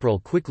in April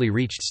quickly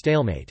reached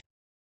stalemate.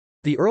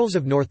 The Earls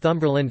of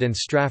Northumberland and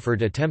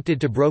Strafford attempted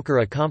to broker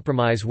a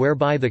compromise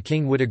whereby the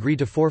king would agree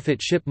to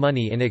forfeit ship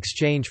money in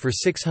exchange for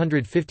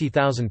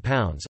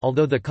 £650,000,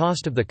 although the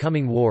cost of the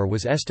coming war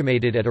was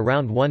estimated at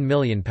around £1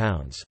 million.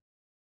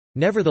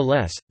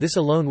 Nevertheless, this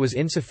alone was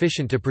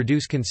insufficient to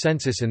produce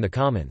consensus in the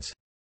Commons.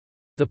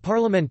 The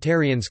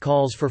parliamentarians'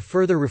 calls for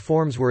further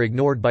reforms were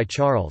ignored by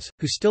Charles,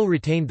 who still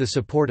retained the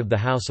support of the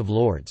House of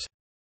Lords.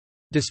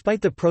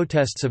 Despite the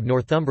protests of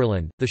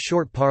Northumberland, the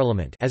Short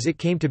Parliament, as it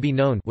came to be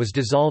known, was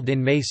dissolved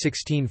in May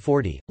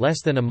 1640,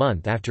 less than a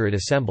month after it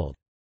assembled.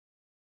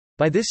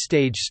 By this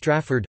stage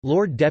Strafford,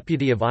 Lord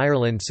Deputy of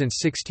Ireland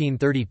since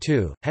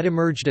 1632, had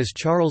emerged as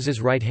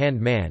Charles's right-hand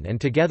man and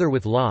together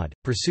with Laud,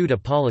 pursued a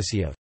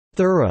policy of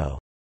 «thorough»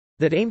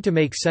 that aimed to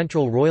make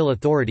central royal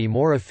authority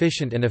more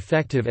efficient and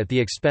effective at the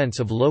expense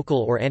of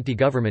local or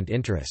anti-government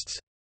interests.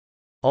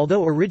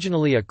 Although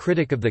originally a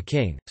critic of the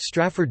king,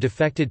 Strafford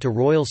defected to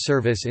royal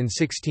service in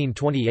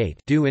 1628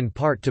 due in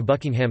part to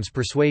Buckingham's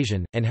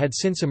persuasion, and had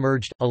since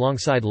emerged,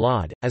 alongside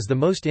Laud, as the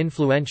most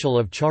influential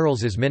of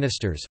Charles's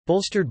ministers.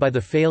 Bolstered by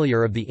the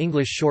failure of the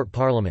English Short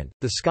Parliament,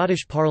 the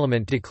Scottish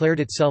Parliament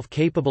declared itself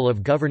capable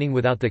of governing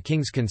without the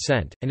king's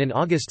consent, and in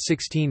August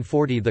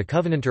 1640 the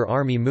Covenanter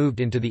army moved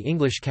into the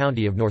English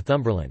county of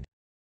Northumberland.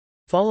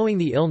 Following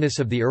the illness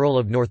of the Earl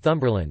of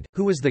Northumberland,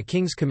 who was the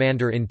king's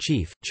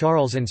commander-in-chief,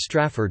 Charles and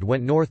Strafford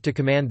went north to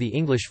command the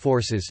English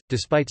forces,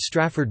 despite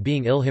Strafford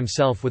being ill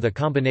himself with a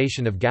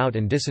combination of gout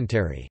and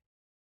dysentery.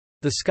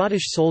 The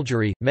Scottish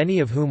soldiery,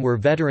 many of whom were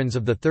veterans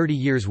of the 30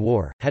 Years'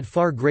 War, had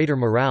far greater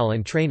morale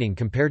and training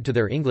compared to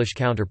their English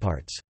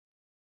counterparts.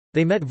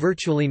 They met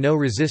virtually no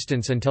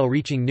resistance until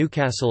reaching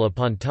Newcastle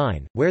upon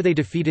Tyne, where they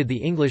defeated the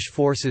English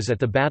forces at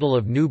the Battle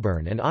of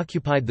Newburn and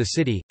occupied the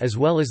city, as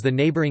well as the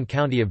neighbouring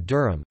county of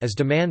Durham. As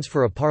demands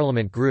for a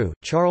parliament grew,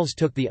 Charles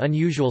took the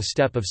unusual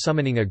step of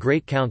summoning a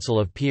Great Council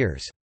of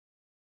Peers.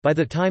 By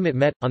the time it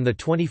met, on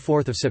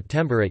 24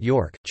 September at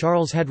York,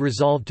 Charles had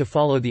resolved to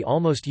follow the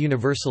almost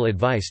universal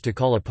advice to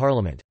call a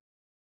parliament.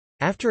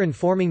 After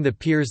informing the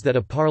peers that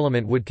a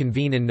parliament would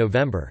convene in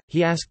November,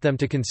 he asked them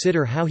to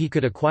consider how he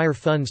could acquire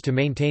funds to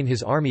maintain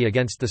his army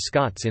against the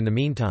Scots in the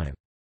meantime.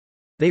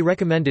 They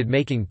recommended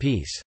making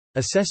peace.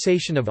 A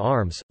cessation of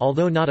arms,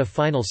 although not a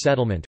final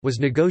settlement, was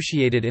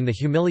negotiated in the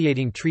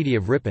humiliating Treaty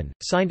of Ripon,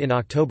 signed in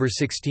October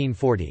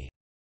 1640.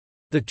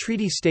 The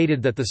treaty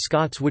stated that the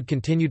Scots would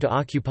continue to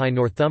occupy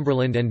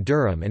Northumberland and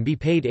Durham and be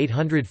paid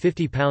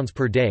 £850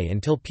 per day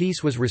until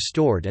peace was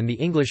restored and the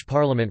English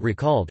Parliament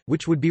recalled,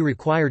 which would be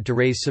required to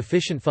raise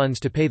sufficient funds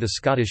to pay the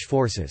Scottish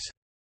forces.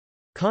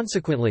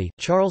 Consequently,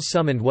 Charles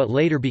summoned what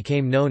later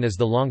became known as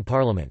the Long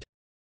Parliament.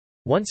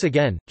 Once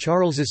again,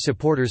 Charles's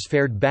supporters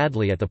fared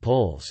badly at the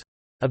polls.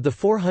 Of the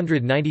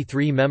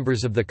 493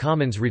 members of the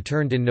Commons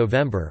returned in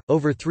November,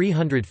 over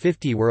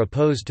 350 were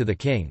opposed to the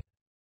king.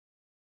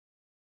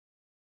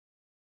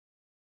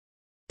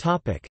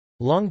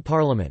 Long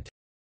Parliament.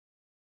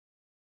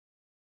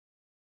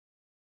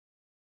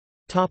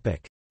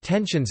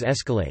 Tensions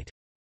escalate.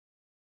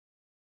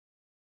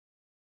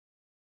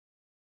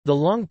 The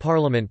Long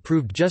Parliament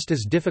proved just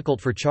as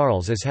difficult for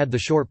Charles as had the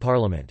Short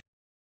Parliament.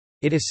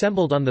 It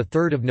assembled on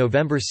 3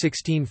 November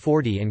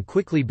 1640 and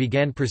quickly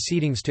began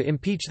proceedings to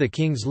impeach the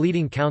king's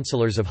leading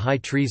councillors of high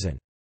treason.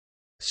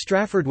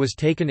 Strafford was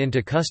taken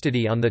into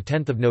custody on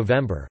 10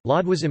 November,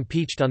 Laud was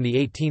impeached on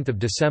 18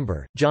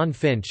 December, John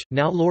Finch,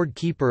 now Lord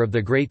Keeper of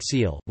the Great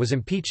Seal, was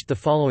impeached the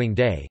following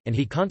day, and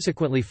he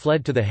consequently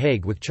fled to The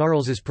Hague with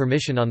Charles's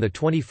permission on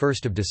 21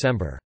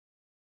 December.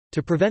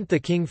 To prevent the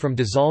king from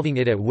dissolving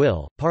it at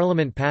will,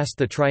 Parliament passed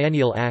the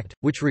Triennial Act,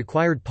 which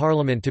required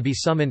Parliament to be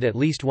summoned at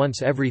least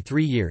once every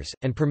 3 years,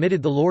 and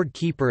permitted the Lord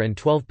Keeper and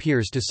 12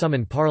 peers to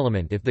summon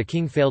Parliament if the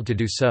king failed to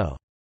do so.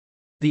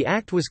 The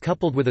act was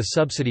coupled with a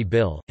subsidy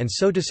bill, and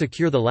so to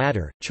secure the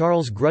latter,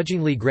 Charles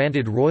grudgingly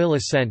granted royal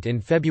assent in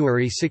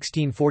February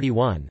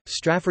 1641.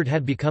 Strafford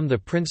had become the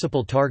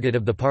principal target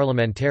of the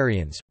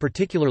parliamentarians,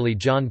 particularly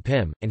John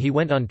Pym, and he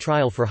went on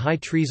trial for high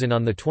treason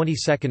on the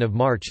 22nd of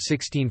March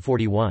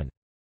 1641.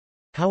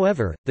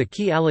 However, the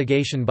key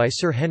allegation by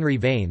Sir Henry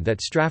Vane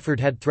that Strafford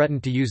had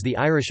threatened to use the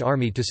Irish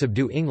army to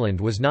subdue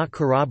England was not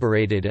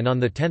corroborated, and on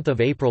 10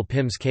 April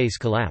Pym's case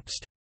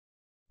collapsed.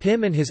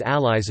 Pym and his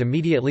allies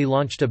immediately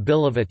launched a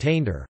Bill of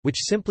Attainder,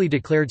 which simply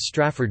declared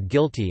Strafford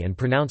guilty and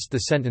pronounced the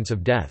sentence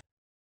of death.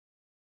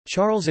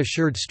 Charles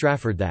assured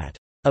Strafford that,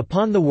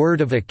 "Upon the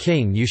word of a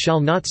king you shall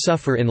not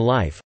suffer in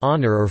life,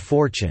 honour or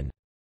fortune,"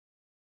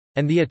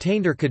 and the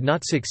attainder could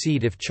not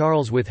succeed if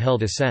Charles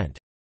withheld assent.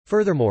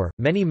 Furthermore,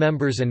 many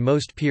members and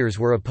most peers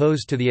were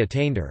opposed to the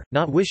attainder,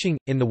 not wishing,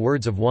 in the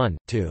words of one,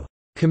 to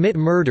 "commit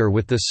murder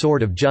with the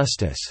sword of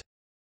justice."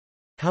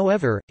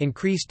 However,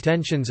 increased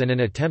tensions and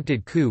an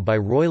attempted coup by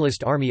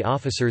royalist army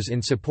officers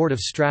in support of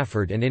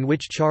Strafford and in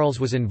which Charles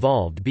was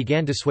involved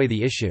began to sway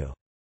the issue.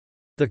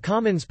 The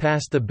Commons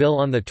passed the bill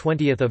on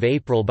 20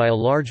 April by a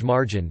large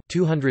margin,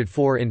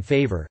 204 in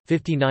favour,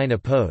 59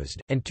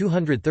 opposed, and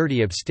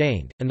 230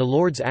 abstained, and the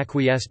Lords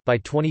acquiesced by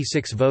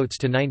 26 votes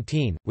to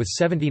 19, with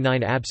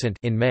 79 absent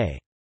in May.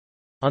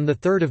 On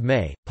 3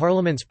 May,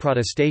 Parliament's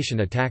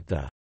protestation attacked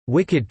the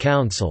 «wicked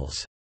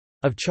counsels»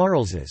 of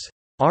Charles's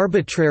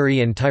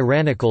arbitrary and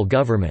tyrannical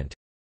government,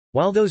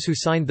 while those who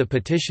signed the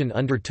petition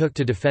undertook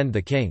to defend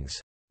the king's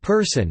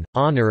person,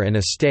 honour and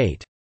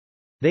estate.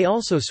 They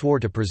also swore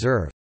to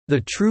preserve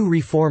the true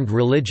Reformed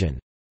religion,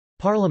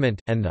 Parliament,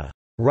 and the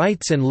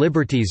rights and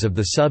liberties of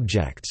the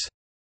subjects.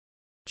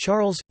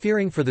 Charles,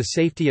 fearing for the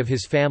safety of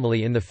his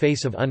family in the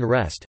face of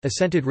unrest,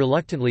 assented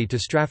reluctantly to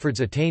Strafford's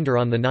attainder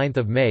on 9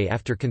 May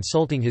after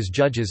consulting his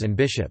judges and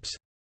bishops.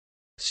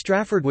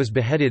 Strafford was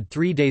beheaded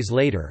 3 days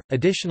later.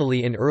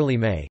 Additionally, in early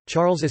May,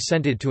 Charles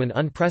assented to an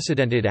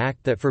unprecedented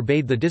act that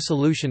forbade the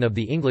dissolution of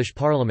the English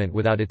Parliament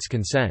without its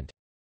consent.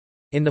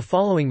 In the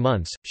following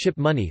months, ship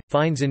money,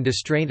 fines in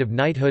distraint of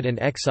knighthood and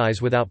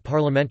excise without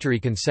parliamentary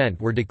consent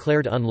were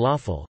declared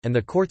unlawful, and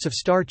the courts of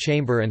Star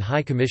Chamber and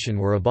High Commission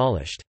were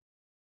abolished.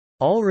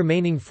 All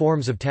remaining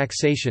forms of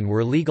taxation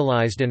were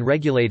legalised and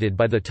regulated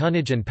by the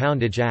Tonnage and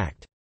Poundage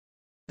Act.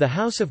 The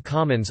House of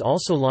Commons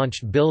also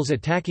launched bills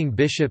attacking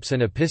bishops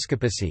and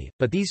episcopacy,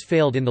 but these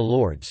failed in the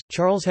Lords.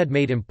 Charles had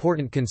made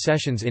important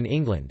concessions in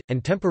England,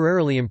 and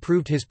temporarily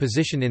improved his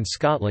position in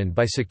Scotland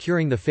by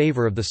securing the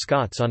favour of the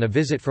Scots on a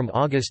visit from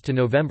August to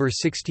November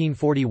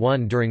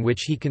 1641, during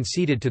which he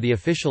conceded to the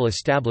official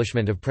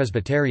establishment of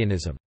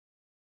Presbyterianism.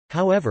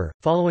 However,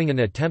 following an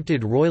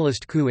attempted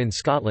royalist coup in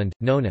Scotland,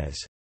 known as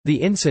the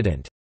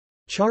Incident,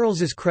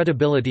 Charles's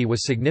credibility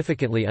was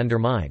significantly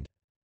undermined.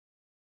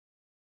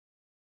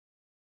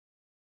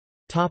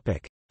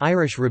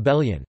 Irish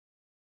Rebellion.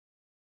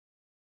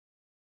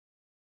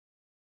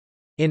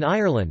 In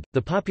Ireland,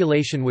 the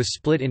population was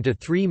split into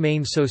three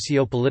main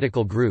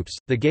socio-political groups: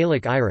 the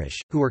Gaelic Irish,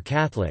 who were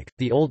Catholic;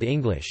 the Old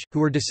English, who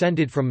were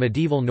descended from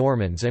medieval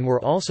Normans and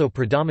were also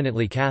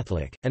predominantly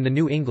Catholic; and the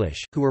New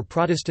English, who were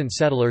Protestant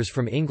settlers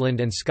from England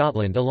and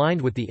Scotland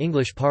aligned with the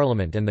English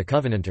Parliament and the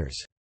Covenanters.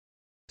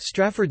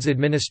 Strafford's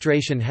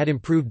administration had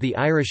improved the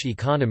Irish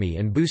economy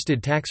and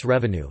boosted tax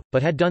revenue,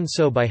 but had done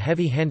so by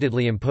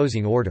heavy-handedly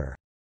imposing order.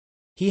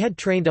 He had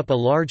trained up a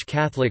large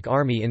Catholic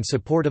army in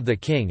support of the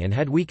king and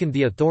had weakened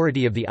the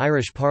authority of the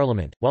Irish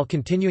Parliament, while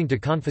continuing to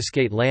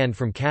confiscate land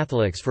from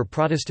Catholics for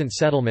Protestant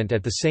settlement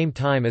at the same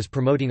time as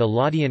promoting a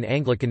Laudian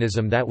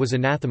Anglicanism that was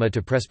anathema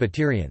to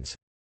Presbyterians.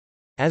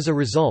 As a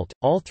result,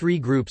 all three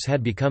groups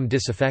had become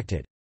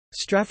disaffected.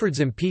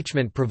 Strafford's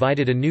impeachment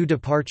provided a new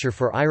departure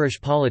for Irish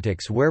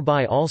politics,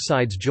 whereby all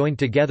sides joined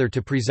together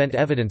to present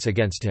evidence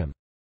against him.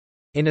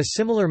 In a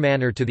similar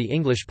manner to the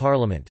English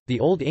Parliament, the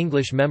Old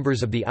English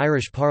members of the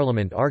Irish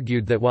Parliament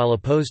argued that while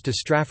opposed to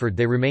Strafford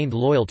they remained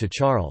loyal to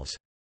Charles.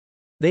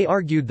 They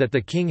argued that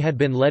the king had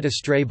been led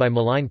astray by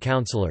malign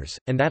counsellors,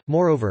 and that,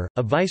 moreover,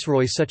 a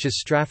viceroy such as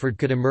Strafford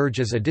could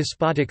emerge as a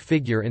despotic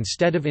figure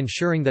instead of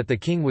ensuring that the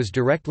king was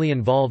directly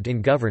involved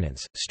in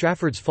governance.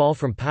 Strafford's fall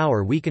from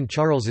power weakened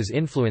Charles's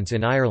influence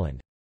in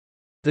Ireland.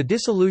 The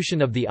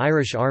dissolution of the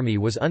Irish army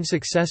was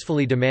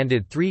unsuccessfully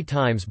demanded 3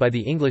 times by the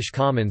English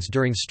Commons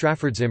during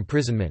Strafford's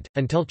imprisonment,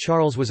 until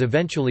Charles was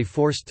eventually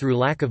forced through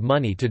lack of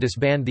money to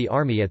disband the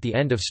army at the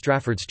end of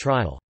Strafford's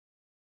trial.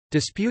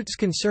 Disputes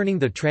concerning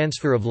the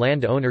transfer of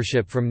land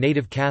ownership from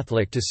native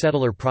Catholic to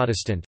settler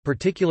Protestant,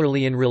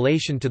 particularly in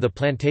relation to the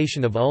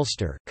plantation of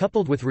Ulster,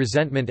 coupled with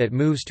resentment at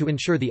moves to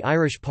ensure the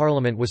Irish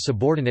Parliament was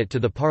subordinate to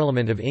the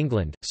Parliament of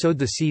England, sowed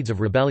the seeds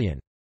of rebellion.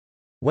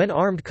 When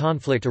armed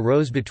conflict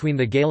arose between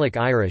the Gaelic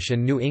Irish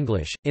and New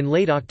English, in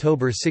late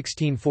October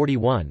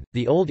 1641,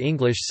 the Old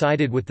English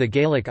sided with the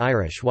Gaelic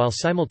Irish while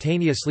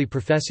simultaneously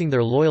professing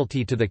their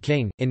loyalty to the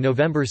king. In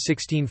November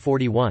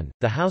 1641,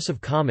 the House of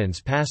Commons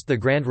passed the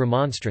Grand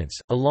Remonstrance,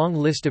 a long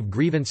list of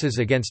grievances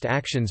against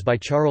actions by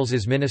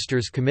Charles's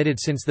ministers committed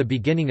since the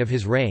beginning of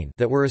his reign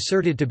that were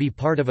asserted to be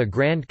part of a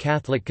grand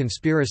Catholic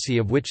conspiracy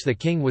of which the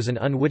king was an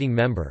unwitting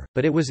member,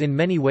 but it was in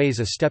many ways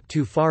a step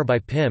too far by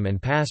Pym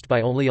and passed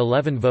by only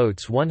 11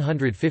 votes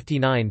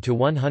 159 to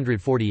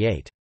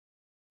 148.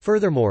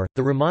 Furthermore,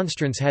 the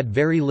Remonstrance had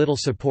very little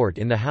support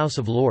in the House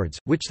of Lords,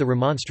 which the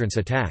Remonstrance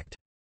attacked.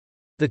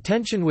 The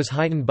tension was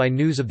heightened by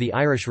news of the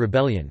Irish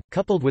Rebellion,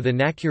 coupled with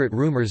inaccurate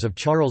rumours of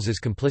Charles's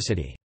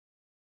complicity.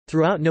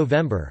 Throughout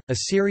November,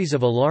 a series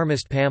of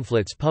alarmist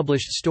pamphlets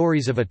published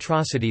stories of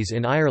atrocities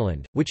in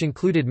Ireland, which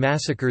included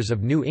massacres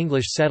of New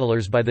English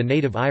settlers by the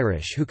native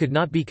Irish who could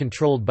not be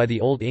controlled by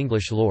the Old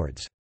English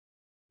lords.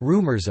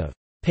 Rumours of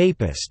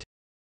 «papist»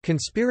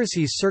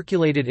 conspiracies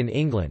circulated in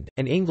England,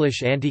 and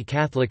English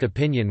anti-Catholic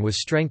opinion was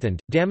strengthened,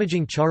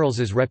 damaging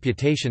Charles's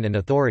reputation and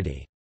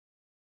authority.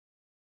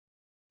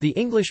 The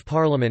English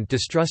Parliament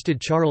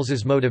distrusted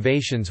Charles's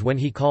motivations when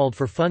he called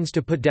for funds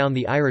to put down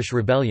the Irish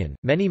Rebellion.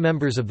 Many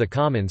members of the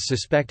Commons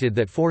suspected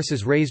that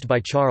forces raised by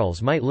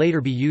Charles might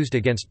later be used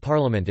against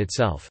Parliament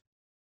itself.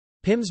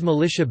 Pym's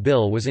militia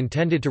bill was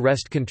intended to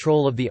wrest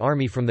control of the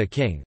army from the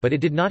king, but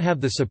it did not have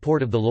the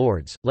support of the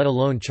Lords, let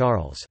alone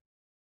Charles.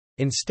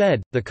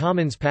 Instead, the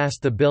Commons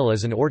passed the bill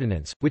as an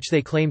ordinance, which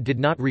they claimed did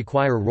not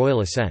require royal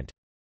assent.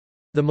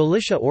 The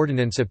militia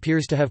ordinance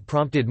appears to have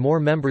prompted more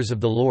members of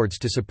the Lords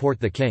to support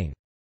the king.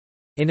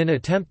 In an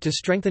attempt to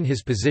strengthen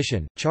his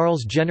position,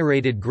 Charles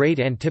generated great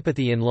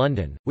antipathy in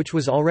London, which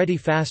was already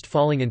fast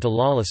falling into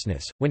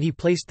lawlessness, when he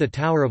placed the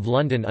Tower of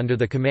London under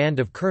the command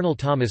of Colonel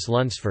Thomas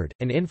Lunsford,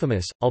 an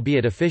infamous,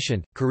 albeit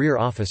efficient, career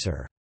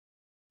officer.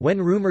 When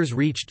rumours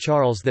reached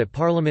Charles that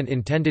Parliament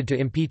intended to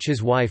impeach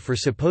his wife for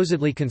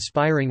supposedly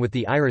conspiring with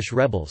the Irish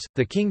rebels,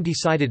 the king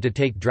decided to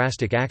take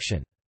drastic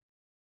action.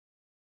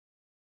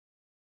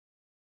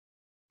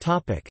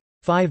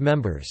 5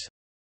 members.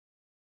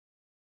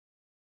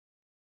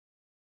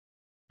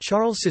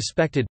 Charles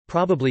suspected,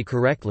 probably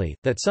correctly,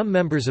 that some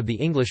members of the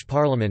English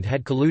Parliament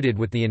had colluded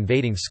with the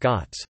invading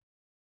Scots.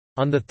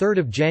 On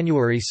 3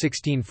 January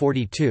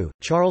 1642,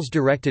 Charles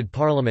directed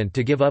Parliament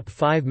to give up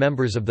 5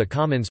 members of the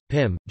Commons,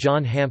 Pym,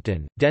 John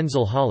Hampden,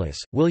 Denzil Hollis,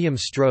 William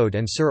Strode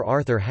and Sir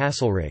Arthur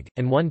Haselrig,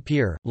 and 1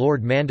 peer,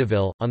 Lord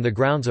Mandeville, on the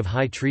grounds of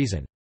high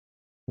treason.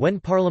 When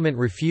Parliament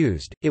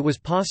refused, it was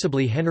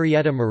possibly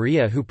Henrietta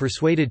Maria who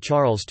persuaded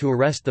Charles to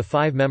arrest the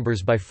 5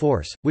 members by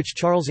force, which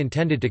Charles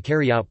intended to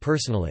carry out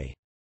personally.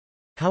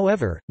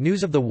 However,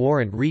 news of the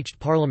warrant reached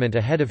Parliament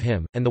ahead of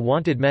him, and the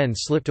wanted men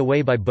slipped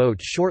away by boat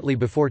shortly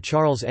before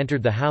Charles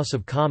entered the House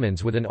of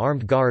Commons with an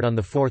armed guard on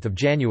 4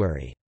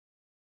 January.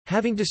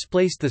 Having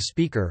displaced the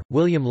Speaker,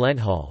 William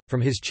Lenthall,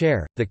 from his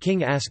chair, the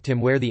king asked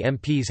him where the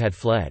MPs had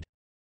fled.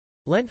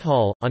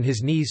 Lenthall, on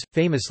his knees,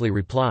 famously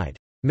replied,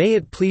 "May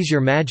it please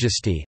your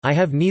Majesty, I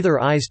have neither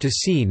eyes to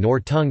see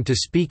nor tongue to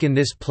speak in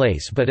this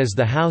place but as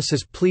the House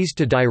is pleased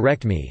to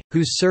direct me,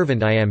 whose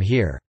servant I am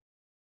here."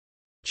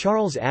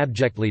 Charles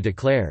abjectly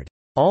declared,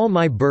 "All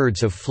my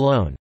birds have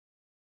flown,"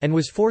 and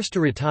was forced to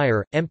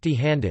retire,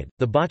 empty-handed.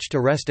 The botched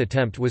arrest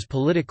attempt was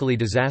politically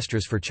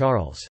disastrous for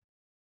Charles.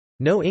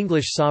 No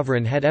English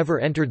sovereign had ever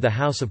entered the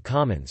House of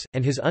Commons,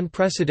 and his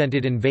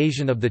unprecedented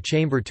invasion of the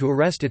chamber to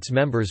arrest its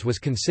members was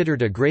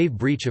considered a grave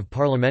breach of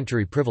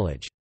parliamentary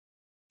privilege.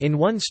 In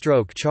one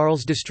stroke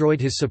Charles destroyed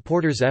his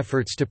supporters'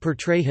 efforts to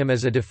portray him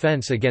as a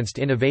defence against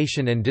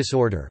innovation and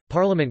disorder.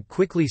 Parliament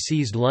quickly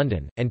seized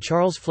London, and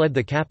Charles fled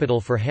the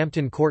capital for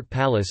Hampton Court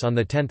Palace on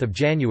 10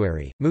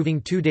 January, moving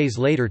 2 days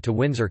later to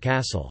Windsor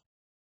Castle.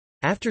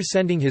 After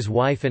sending his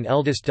wife and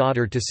eldest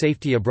daughter to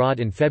safety abroad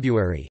in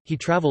February, he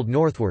travelled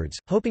northwards,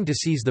 hoping to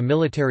seize the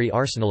military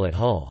arsenal at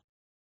Hull.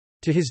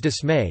 To his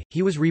dismay,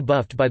 he was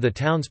rebuffed by the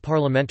town's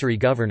parliamentary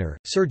governor,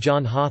 Sir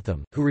John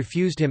Hotham, who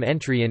refused him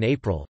entry in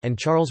April, and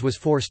Charles was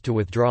forced to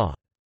withdraw.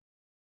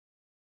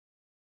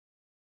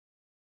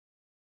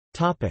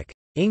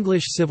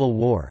 English Civil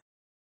War.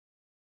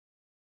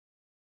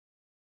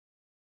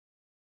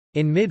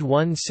 In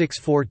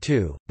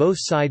mid-1642, both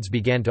sides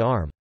began to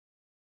arm.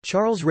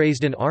 Charles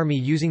raised an army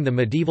using the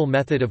medieval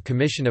method of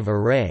commission of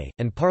array,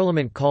 and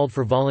Parliament called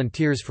for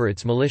volunteers for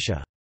its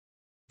militia.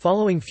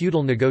 Following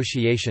feudal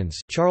negotiations,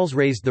 Charles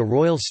raised the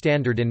royal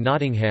standard in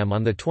Nottingham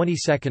on the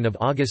 22nd of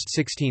August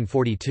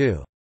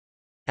 1642.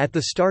 At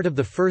the start of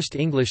the First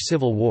English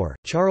Civil War,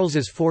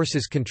 Charles's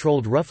forces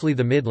controlled roughly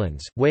the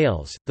Midlands,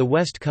 Wales, the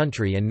West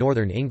Country and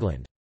northern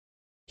England.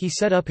 He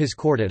set up his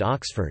court at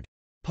Oxford.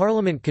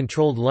 Parliament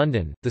controlled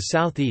London, the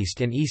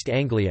south-east and East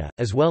Anglia,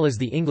 as well as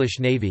the English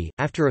navy.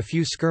 After a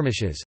few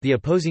skirmishes, the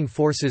opposing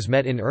forces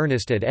met in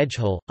earnest at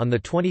Edgehill, on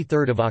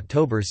 23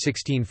 October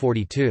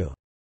 1642.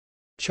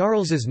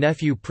 Charles's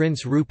nephew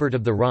Prince Rupert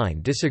of the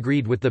Rhine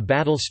disagreed with the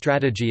battle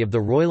strategy of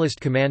the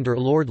royalist commander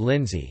Lord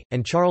Lindsay,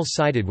 and Charles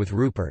sided with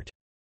Rupert.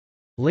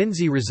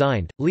 Lindsay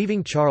resigned,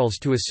 leaving Charles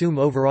to assume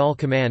overall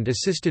command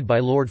assisted by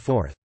Lord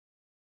Forth.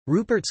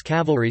 Rupert's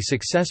cavalry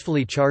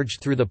successfully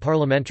charged through the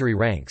parliamentary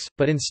ranks,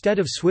 but instead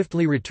of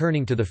swiftly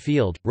returning to the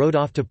field, rode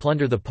off to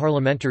plunder the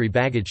parliamentary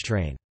baggage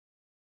train.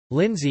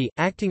 Lindsay,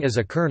 acting as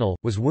a colonel,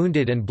 was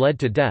wounded and bled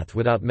to death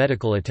without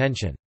medical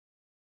attention.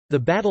 The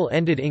battle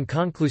ended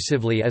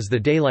inconclusively as the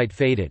daylight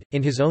faded.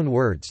 In his own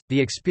words, the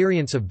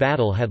experience of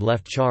battle had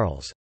left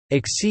Charles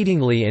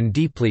exceedingly and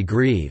deeply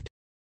grieved.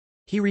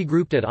 He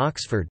regrouped at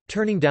Oxford,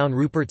 turning down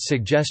Rupert's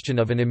suggestion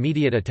of an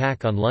immediate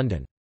attack on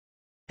London.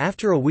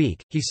 After a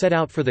week, he set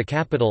out for the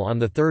capital on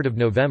 3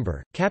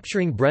 November,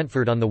 capturing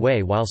Brentford on the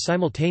way while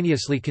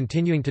simultaneously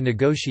continuing to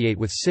negotiate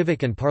with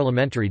civic and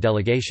parliamentary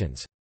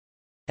delegations.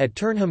 At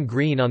Turnham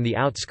Green on the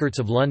outskirts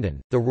of London,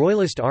 the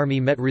Royalist army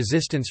met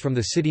resistance from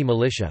the city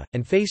militia,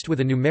 and faced with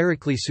a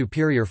numerically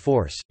superior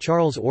force,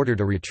 Charles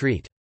ordered a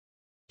retreat.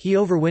 He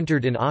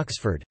overwintered in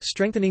Oxford,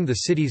 strengthening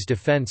the city's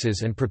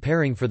defences and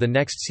preparing for the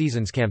next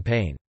season's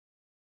campaign.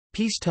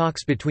 Peace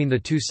talks between the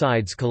two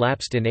sides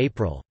collapsed in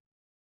April.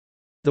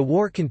 The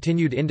war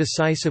continued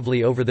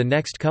indecisively over the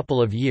next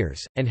couple of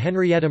years, and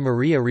Henrietta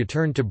Maria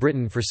returned to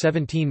Britain for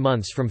 17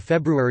 months from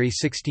February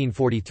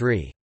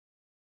 1643.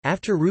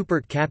 After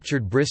Rupert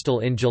captured Bristol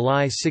in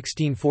July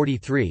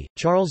 1643,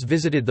 Charles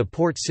visited the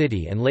port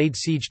city and laid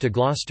siege to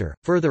Gloucester,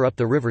 further up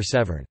the River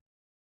Severn.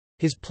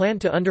 His plan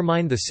to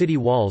undermine the city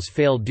walls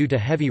failed due to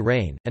heavy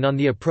rain, and on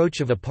the approach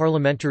of a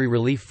parliamentary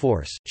relief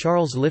force,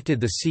 Charles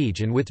lifted the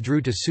siege and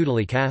withdrew to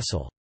Sudeley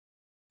Castle.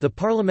 The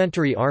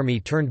parliamentary army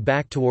turned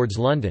back towards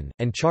London,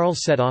 and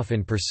Charles set off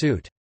in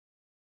pursuit.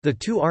 The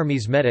two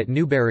armies met at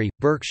Newbury,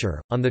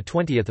 Berkshire, on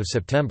 20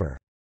 September.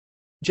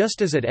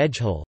 Just as at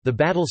Edgehill, the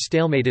battle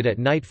stalemated at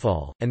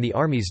nightfall, and the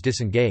armies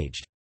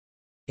disengaged.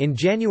 In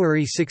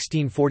January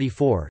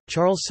 1644,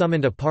 Charles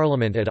summoned a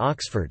parliament at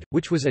Oxford,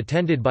 which was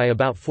attended by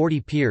about 40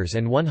 peers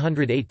and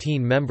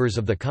 118 members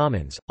of the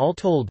Commons. All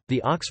told,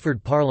 the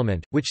Oxford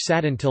Parliament, which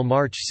sat until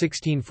March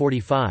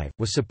 1645,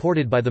 was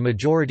supported by the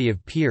majority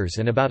of peers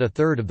and about a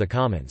third of the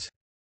Commons.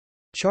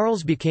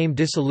 Charles became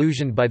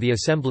disillusioned by the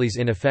Assembly's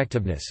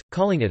ineffectiveness,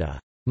 calling it a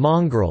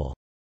mongrel.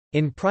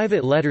 In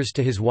private letters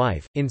to his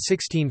wife, in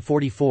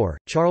 1644,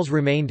 Charles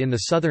remained in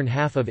the southern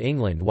half of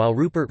England while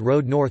Rupert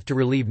rode north to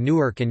relieve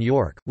Newark and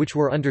York, which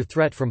were under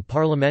threat from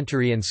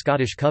Parliamentary and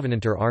Scottish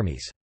Covenanter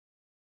armies.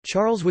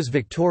 Charles was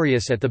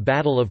victorious at the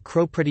Battle of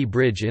Crowpretty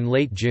Bridge in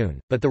late June,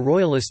 but the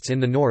Royalists in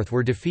the north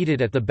were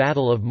defeated at the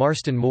Battle of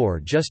Marston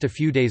Moor just a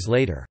few days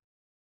later.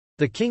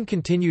 The king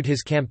continued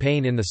his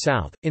campaign in the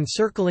south,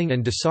 encircling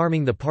and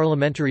disarming the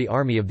parliamentary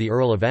army of the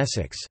Earl of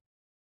Essex.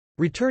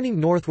 Returning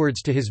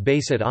northwards to his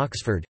base at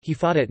Oxford, he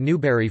fought at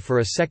Newbury for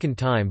a second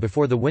time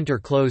before the winter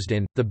closed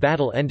in. The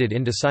battle ended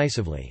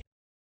indecisively.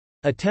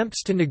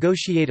 Attempts to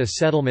negotiate a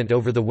settlement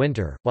over the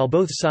winter, while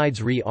both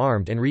sides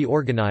re-armed and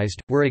reorganized,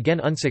 were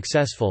again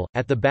unsuccessful.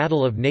 At the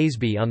Battle of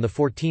Naseby on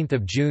 14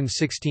 June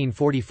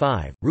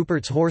 1645,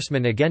 Rupert's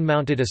horsemen again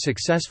mounted a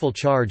successful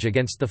charge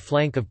against the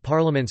flank of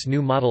Parliament's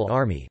new model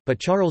army, but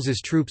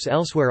Charles's troops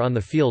elsewhere on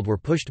the field were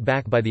pushed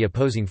back by the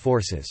opposing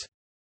forces.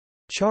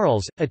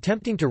 Charles,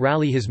 attempting to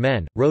rally his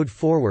men, rode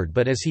forward,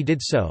 but as he did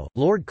so,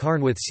 Lord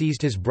Carnwath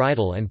seized his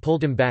bridle and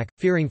pulled him back,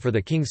 fearing for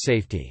the king's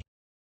safety.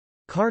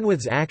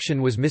 Carnwath's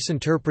action was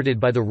misinterpreted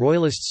by the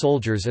Royalist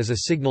soldiers as a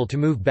signal to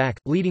move back,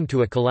 leading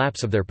to a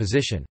collapse of their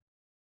position.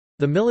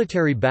 The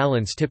military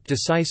balance tipped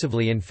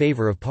decisively in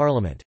favour of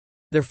Parliament.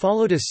 There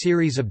followed a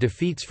series of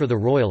defeats for the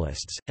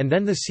Royalists, and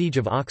then the Siege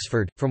of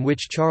Oxford, from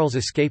which Charles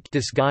escaped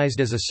disguised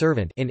as a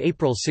servant in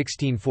April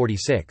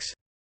 1646.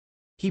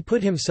 He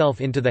put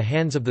himself into the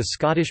hands of the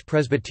Scottish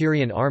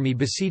Presbyterian army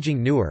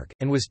besieging Newark,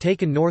 and was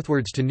taken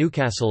northwards to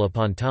Newcastle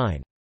upon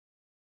Tyne.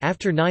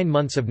 After 9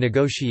 months of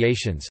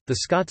negotiations, the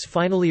Scots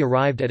finally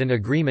arrived at an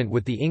agreement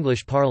with the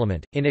English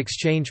Parliament. In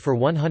exchange for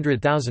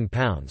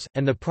 £100,000,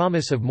 and the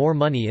promise of more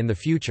money in the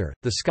future,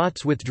 the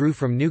Scots withdrew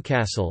from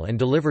Newcastle and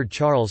delivered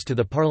Charles to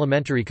the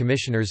parliamentary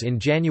commissioners in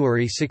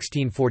January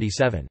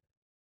 1647.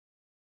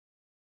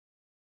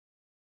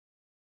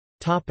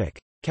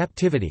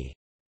 Captivity.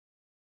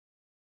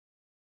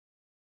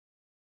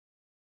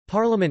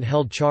 Parliament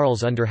held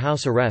Charles under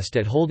house arrest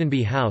at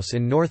Holdenby House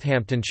in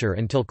Northamptonshire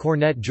until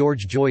Cornet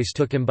George Joyce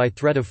took him by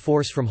threat of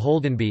force from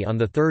Holdenby on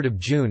 3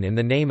 June in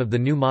the name of the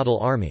new model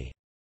army.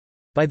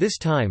 By this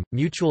time,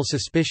 mutual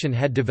suspicion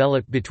had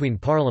developed between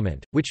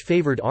Parliament, which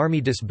favoured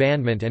army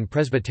disbandment and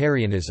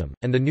Presbyterianism,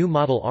 and the new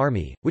model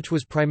army, which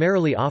was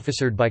primarily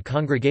officered by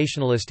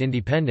Congregationalist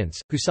independents,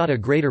 who sought a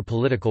greater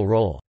political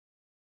role.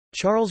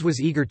 Charles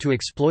was eager to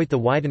exploit the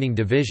widening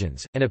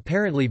divisions, and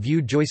apparently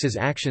viewed Joyce's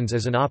actions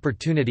as an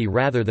opportunity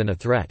rather than a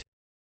threat.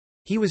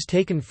 He was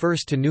taken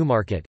first to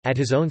Newmarket, at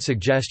his own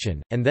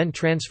suggestion, and then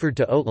transferred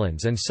to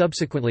Oatlands and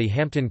subsequently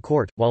Hampton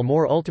Court, while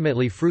more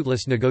ultimately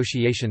fruitless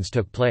negotiations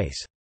took place.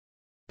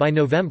 By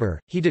November,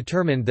 he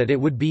determined that it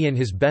would be in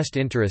his best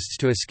interests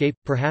to escape,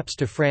 perhaps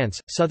to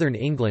France, southern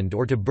England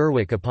or to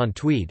Berwick upon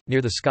Tweed,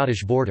 near the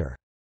Scottish border.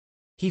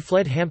 He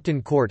fled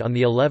Hampton Court on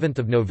the 11th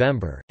of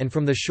November, and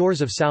from the shores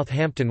of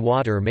Southampton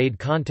Water made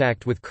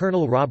contact with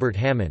Colonel Robert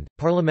Hammond,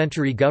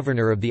 parliamentary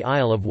governor of the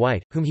Isle of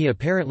Wight, whom he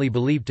apparently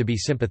believed to be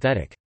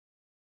sympathetic.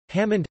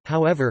 Hammond,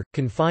 however,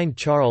 confined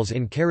Charles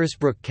in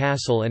Carisbrooke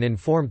Castle and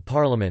informed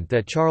Parliament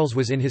that Charles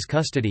was in his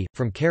custody.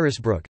 From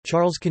Carisbrooke,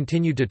 Charles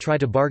continued to try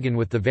to bargain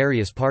with the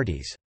various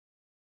parties.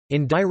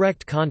 In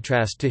direct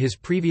contrast to his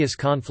previous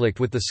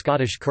conflict with the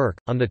Scottish Kirk,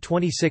 on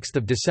 26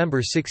 December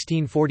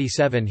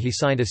 1647 he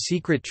signed a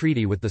secret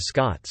treaty with the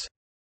Scots.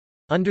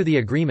 Under the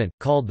agreement,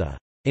 called the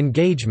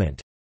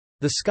 "Engagement",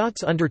 the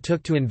Scots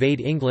undertook to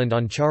invade England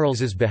on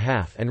Charles's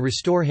behalf and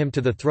restore him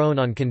to the throne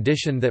on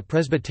condition that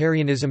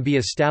Presbyterianism be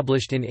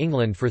established in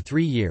England for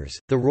 3 years.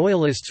 The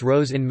Royalists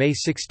rose in May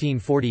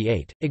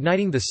 1648,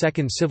 igniting the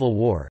Second Civil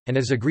War, and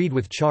as agreed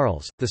with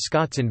Charles, the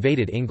Scots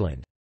invaded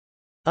England.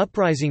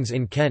 Uprisings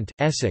in Kent,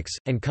 Essex,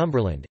 and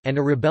Cumberland, and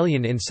a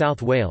rebellion in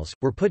South Wales,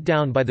 were put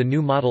down by the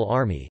new model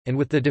army, and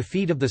with the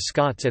defeat of the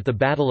Scots at the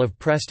Battle of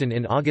Preston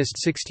in August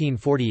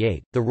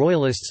 1648, the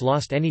Royalists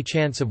lost any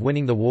chance of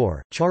winning the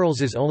war.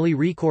 Charles's only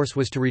recourse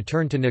was to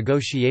return to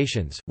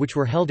negotiations, which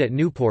were held at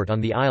Newport on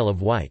the Isle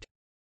of Wight.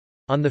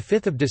 On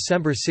 5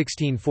 December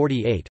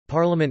 1648,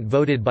 Parliament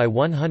voted by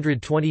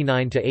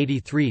 129 to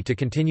 83 to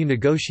continue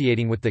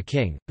negotiating with the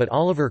king, but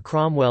Oliver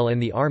Cromwell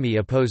and the army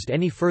opposed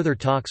any further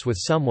talks with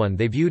someone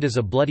they viewed as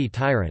a bloody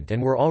tyrant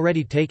and were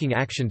already taking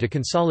action to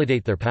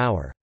consolidate their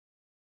power.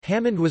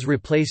 Hammond was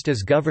replaced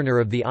as governor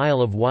of the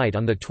Isle of Wight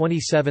on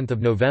 27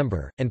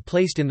 November, and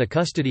placed in the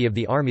custody of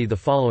the army the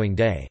following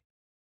day.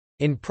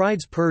 In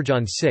Pride's Purge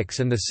on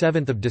 6 and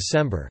 7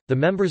 December, the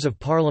members of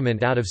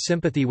Parliament out of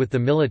sympathy with the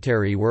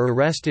military were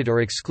arrested or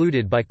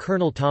excluded by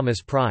Colonel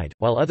Thomas Pride,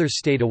 while others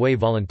stayed away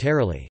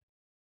voluntarily.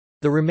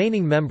 The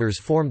remaining members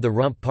formed the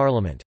Rump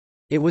Parliament.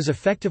 It was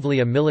effectively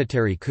a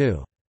military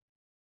coup.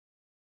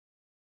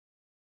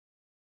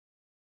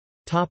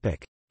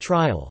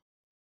 Trial.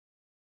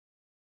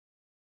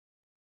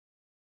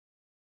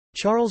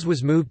 Charles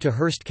was moved to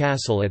Hurst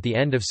Castle at the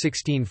end of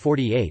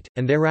 1648,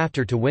 and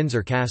thereafter to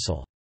Windsor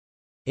Castle.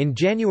 In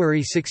January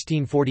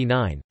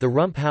 1649, the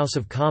Rump House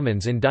of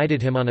Commons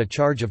indicted him on a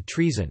charge of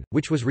treason,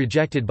 which was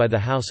rejected by the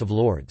House of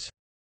Lords.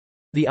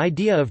 The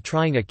idea of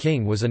trying a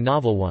king was a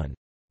novel one.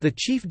 The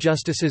Chief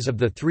Justices of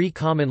the three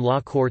common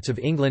law courts of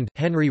England,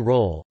 Henry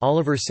Rolle,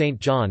 Oliver St.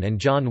 John and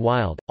John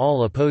Wilde,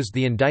 all opposed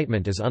the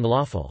indictment as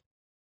unlawful.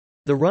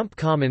 The Rump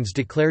Commons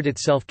declared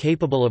itself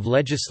capable of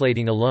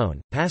legislating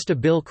alone, passed a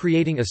bill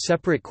creating a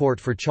separate court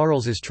for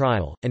Charles's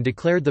trial, and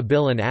declared the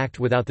bill an act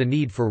without the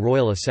need for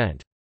royal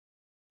assent.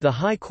 The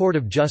High Court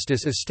of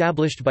Justice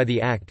established by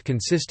the Act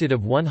consisted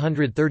of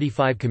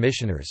 135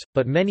 commissioners,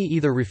 but many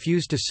either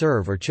refused to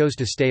serve or chose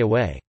to stay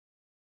away.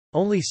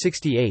 Only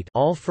 68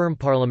 all firm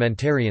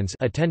parliamentarians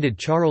attended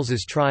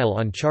Charles's trial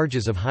on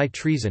charges of high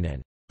treason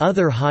and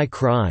other high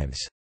crimes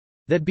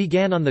that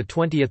began on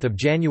 20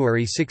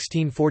 January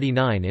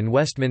 1649 in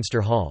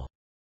Westminster Hall.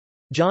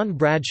 John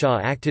Bradshaw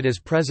acted as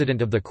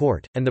president of the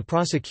court, and the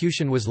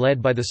prosecution was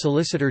led by the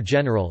Solicitor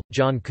General,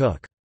 John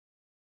Cook.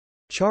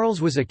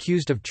 Charles was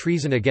accused of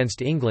treason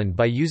against England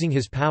by using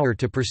his power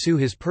to pursue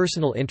his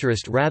personal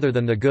interest rather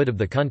than the good of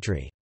the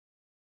country.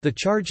 The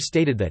charge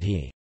stated that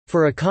he,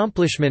 "for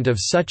accomplishment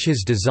of such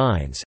his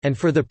designs, and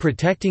for the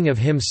protecting of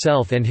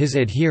himself and his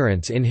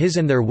adherents in his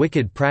and their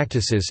wicked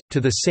practices,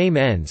 to the same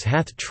ends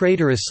hath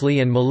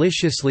traitorously and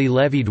maliciously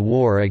levied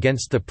war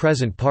against the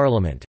present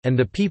Parliament, and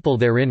the people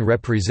therein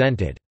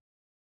represented,"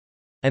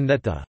 and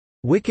that the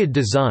 "wicked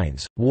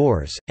designs,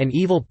 wars, and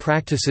evil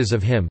practices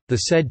of him, the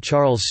said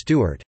Charles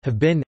Stuart, have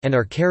been, and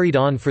are carried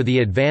on for the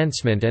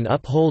advancement and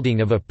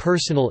upholding of a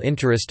personal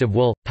interest of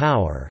will,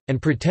 power,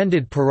 and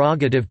pretended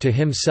prerogative to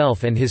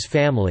himself and his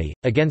family,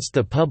 against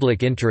the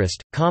public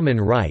interest,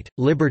 common right,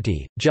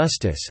 liberty,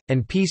 justice,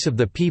 and peace of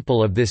the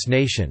people of this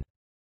nation."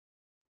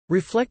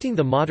 Reflecting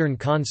the modern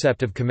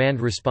concept of command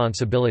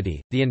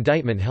responsibility, the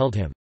indictment held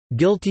him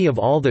guilty of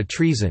all the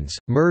treasons,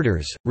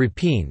 murders,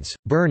 rapines,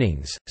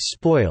 burnings,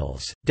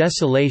 spoils,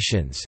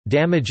 desolations,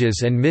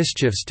 damages and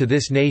mischiefs to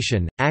this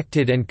nation,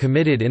 acted and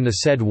committed in the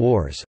said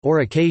wars,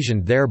 or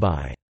occasioned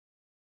thereby.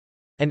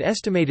 An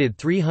estimated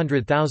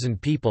 300,000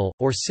 people,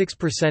 or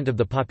 6% of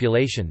the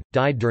population,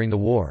 died during the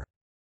war.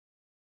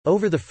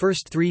 Over the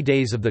first 3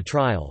 days of the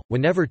trial,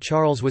 whenever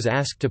Charles was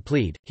asked to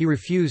plead, he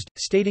refused,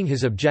 stating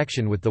his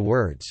objection with the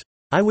words,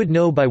 "I would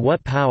know by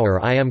what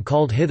power I am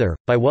called hither,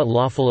 by what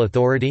lawful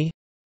authority?"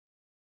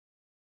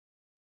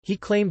 He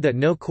claimed that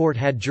no court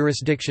had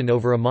jurisdiction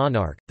over a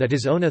monarch, that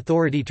his own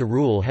authority to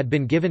rule had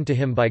been given to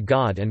him by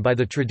God and by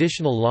the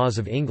traditional laws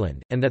of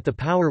England, and that the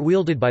power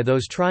wielded by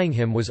those trying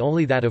him was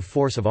only that of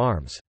force of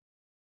arms.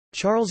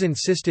 Charles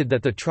insisted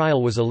that the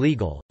trial was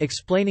illegal,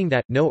 explaining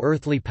that, "No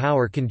earthly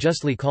power can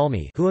justly call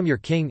me, who am your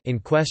king, in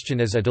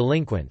question as a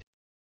delinquent.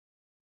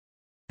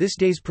 This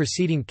day's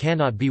proceeding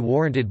cannot be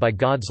warranted by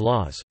God's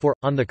laws, for,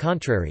 on the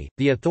contrary,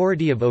 the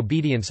authority of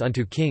obedience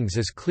unto kings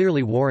is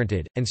clearly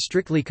warranted, and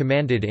strictly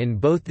commanded in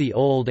both the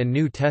Old and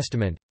New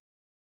Testament.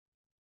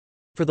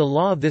 For the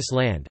law of this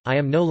land, I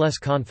am no less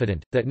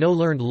confident, that no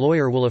learned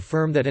lawyer will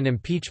affirm that an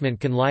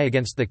impeachment can lie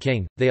against the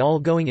king, they all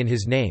going in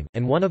his name,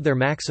 and one of their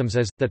maxims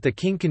is, that the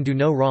king can do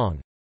no wrong.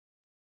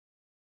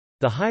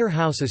 The higher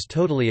house is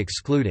totally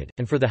excluded,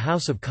 and for the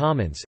House of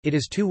Commons, it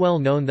is too well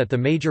known that the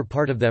major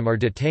part of them are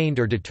detained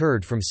or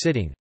deterred from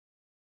sitting.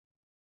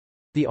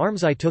 The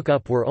arms I took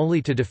up were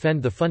only to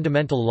defend the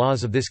fundamental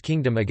laws of this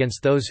kingdom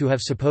against those who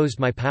have supposed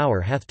my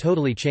power hath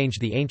totally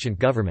changed the ancient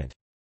government."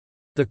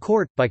 The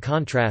court, by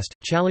contrast,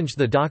 challenged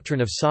the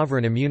doctrine of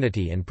sovereign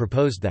immunity and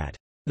proposed that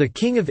the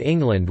King of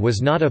England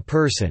was not a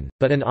person,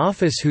 but an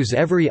office whose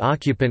every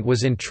occupant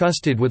was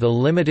entrusted with a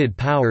limited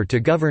power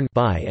to govern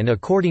by and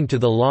according to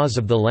the laws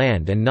of the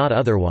land and not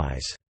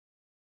otherwise.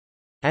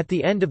 At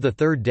the end of the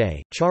third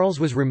day, Charles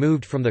was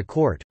removed from the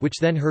court, which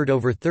then heard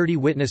over 30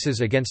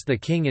 witnesses against the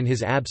king in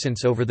his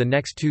absence over the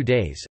next 2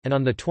 days, and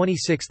on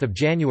 26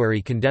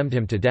 January condemned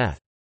him to death.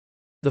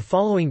 The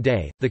following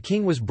day, the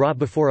king was brought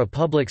before a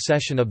public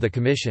session of the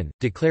commission,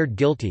 declared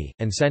guilty,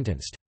 and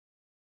sentenced.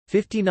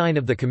 59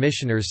 of the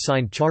commissioners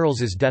signed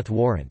Charles's death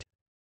warrant.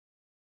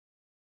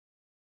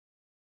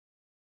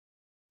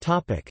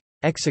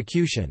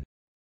 Execution.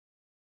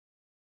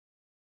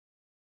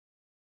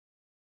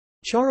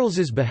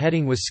 Charles's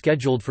beheading was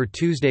scheduled for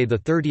Tuesday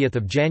 30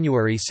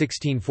 January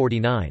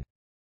 1649.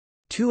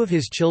 2 of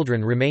his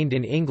children remained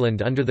in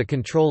England under the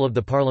control of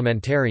the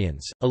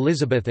parliamentarians,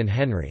 Elizabeth and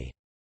Henry.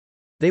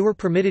 They were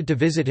permitted to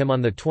visit him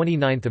on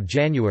 29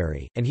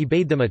 January, and he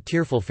bade them a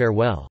tearful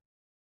farewell.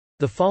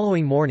 The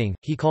following morning,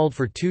 he called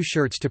for 2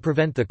 shirts to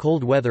prevent the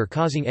cold weather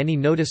causing any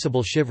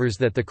noticeable shivers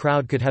that the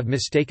crowd could have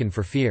mistaken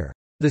for fear.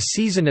 "The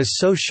season is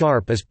so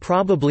sharp as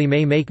probably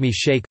may make me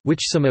shake,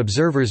 which some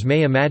observers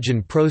may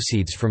imagine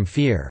proceeds from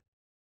fear.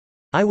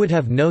 I would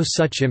have no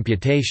such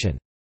imputation."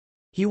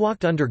 He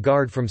walked under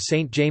guard from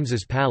St.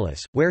 James's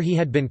Palace, where he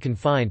had been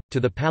confined, to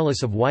the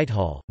Palace of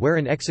Whitehall, where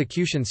an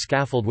execution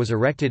scaffold was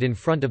erected in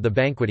front of the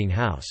banqueting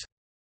house.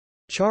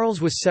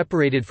 Charles was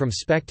separated from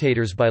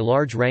spectators by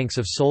large ranks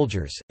of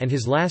soldiers, and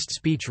his last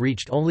speech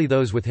reached only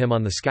those with him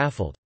on the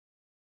scaffold.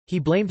 He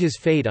blamed his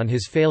fate on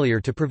his failure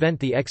to prevent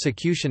the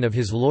execution of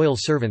his loyal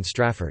servant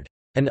Strafford.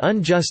 "An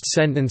unjust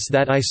sentence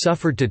that I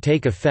suffered to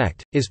take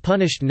effect, is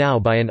punished now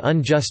by an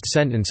unjust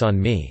sentence on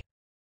me."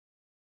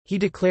 He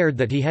declared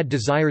that he had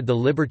desired the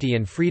liberty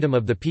and freedom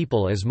of the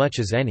people as much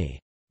as any.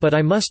 "But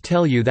I must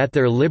tell you that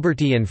their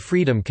liberty and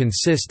freedom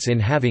consists in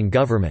having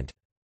government.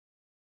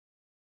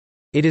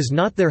 It is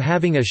not their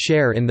having a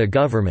share in the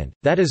government,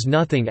 that is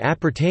nothing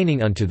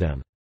appertaining unto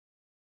them.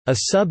 A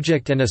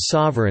subject and a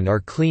sovereign are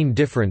clean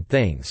different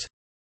things."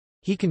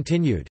 He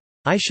continued,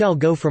 "I shall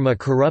go from a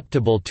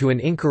corruptible to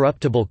an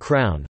incorruptible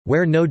crown,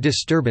 where no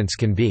disturbance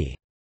can be."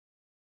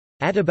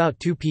 At about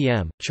 2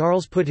 p.m.,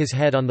 Charles put his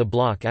head on the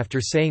block after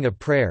saying a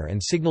prayer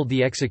and signaled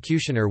the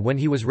executioner when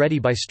he was ready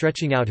by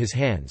stretching out his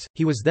hands.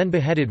 He was then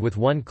beheaded with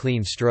one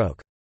clean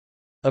stroke.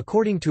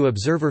 According to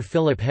observer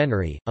Philip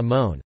Henry, a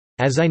moan,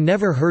 "As I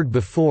never heard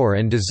before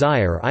and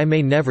desire I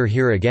may never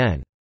hear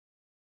again,"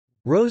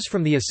 rose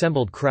from the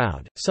assembled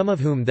crowd, some of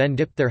whom then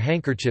dipped their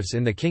handkerchiefs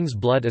in the king's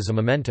blood as a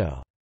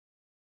memento.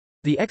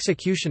 The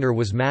executioner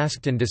was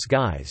masked and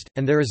disguised,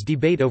 and there is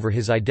debate over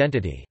his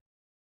identity.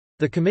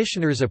 The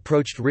commissioners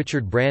approached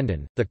Richard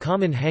Brandon, the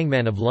common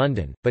hangman of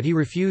London, but he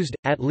refused,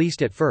 at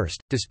least at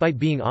first, despite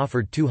being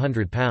offered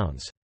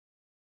 £200.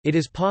 It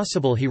is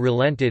possible he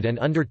relented and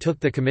undertook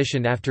the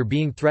commission after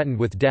being threatened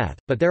with death,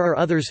 but there are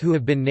others who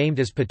have been named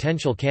as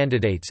potential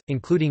candidates,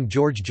 including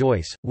George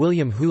Joyce,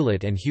 William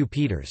Hewlett and Hugh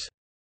Peters.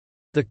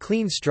 The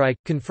clean strike,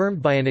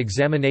 confirmed by an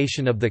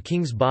examination of the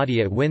king's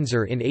body at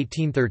Windsor in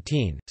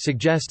 1813,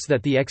 suggests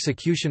that the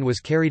execution was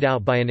carried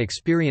out by an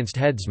experienced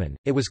headsman.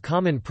 It was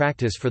common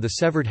practice for the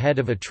severed head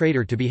of a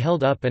traitor to be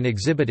held up and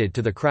exhibited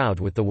to the crowd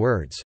with the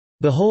words,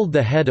 "Behold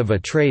the head of a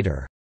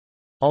traitor."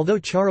 Although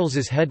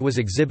Charles's head was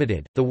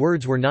exhibited, the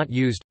words were not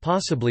used,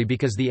 possibly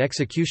because the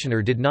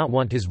executioner did not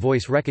want his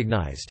voice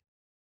recognized.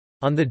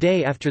 On the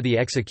day after the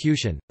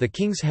execution, the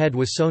king's head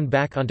was sewn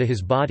back onto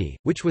his body,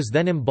 which was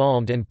then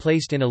embalmed and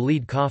placed in a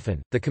lead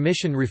coffin. The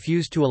commission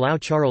refused to allow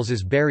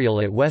Charles's burial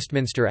at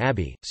Westminster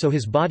Abbey, so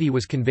his body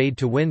was conveyed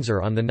to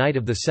Windsor on the night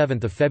of 7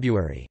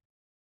 February.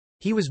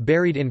 He was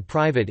buried in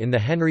private in the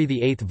Henry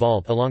VIII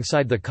vault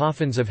alongside the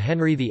coffins of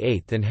Henry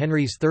VIII and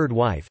Henry's third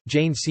wife,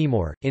 Jane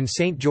Seymour, in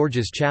St.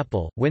 George's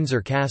Chapel,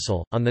 Windsor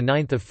Castle, on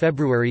 9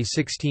 February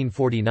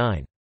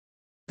 1649.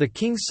 The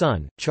king's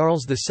son,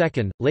 Charles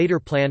II, later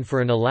planned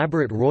for an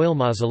elaborate royal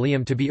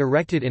mausoleum to be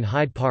erected in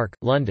Hyde Park,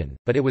 London,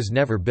 but it was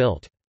never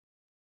built.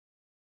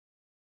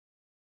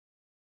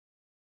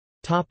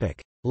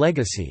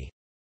 Legacy.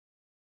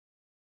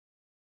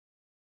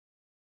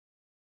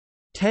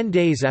 10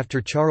 days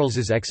after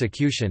Charles's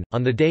execution,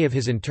 on the day of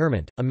his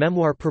interment, a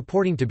memoir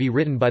purporting to be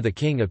written by the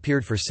king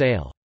appeared for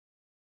sale.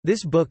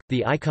 This book,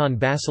 the Icon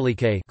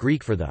Basilike,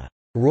 Greek for the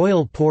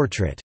royal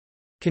portrait,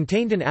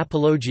 contained an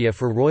apologia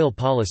for royal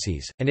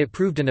policies, and it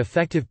proved an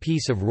effective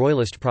piece of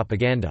royalist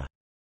propaganda.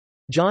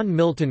 John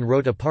Milton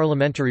wrote a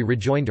parliamentary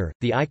rejoinder,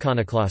 the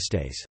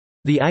Iconoclastes,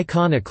 the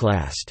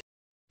Iconoclast,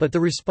 but the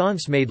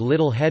response made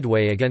little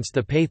headway against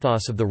the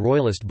pathos of the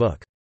royalist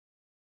book.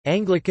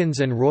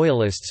 Anglicans and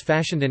Royalists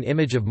fashioned an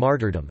image of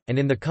martyrdom, and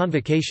in the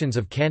Convocations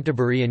of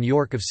Canterbury and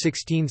York of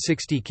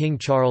 1660 King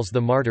Charles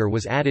the Martyr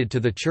was added to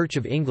the Church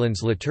of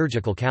England's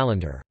liturgical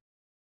calendar.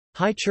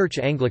 High Church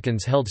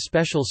Anglicans held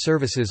special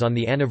services on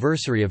the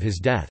anniversary of his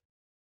death.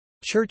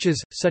 Churches,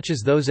 such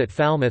as those at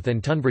Falmouth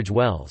and Tunbridge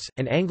Wells,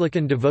 and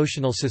Anglican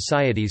devotional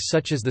societies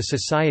such as the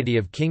Society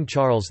of King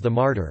Charles the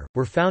Martyr,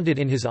 were founded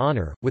in his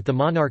honour. With the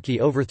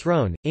monarchy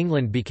overthrown,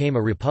 England became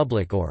a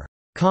republic or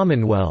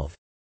Commonwealth.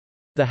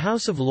 The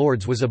House of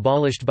Lords was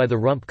abolished by the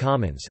Rump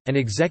Commons, and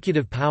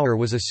executive power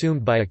was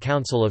assumed by a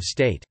Council of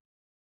State.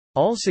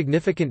 All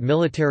significant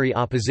military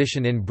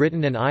opposition in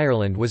Britain and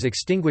Ireland was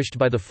extinguished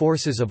by the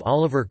forces of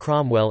Oliver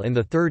Cromwell in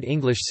the Third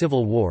English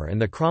Civil War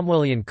and the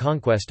Cromwellian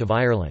conquest of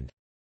Ireland.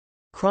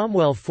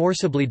 Cromwell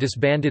forcibly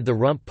disbanded the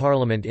Rump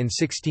Parliament in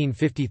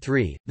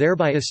 1653,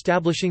 thereby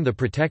establishing the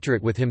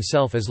Protectorate with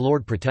himself as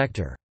Lord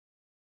Protector.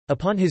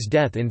 Upon his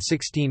death in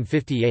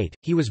 1658,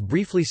 he was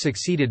briefly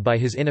succeeded by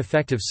his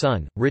ineffective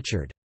son,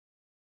 Richard.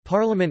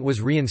 Parliament was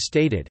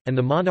reinstated, and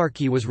the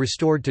monarchy was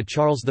restored to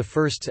Charles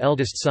I's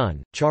eldest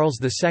son, Charles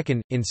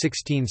II, in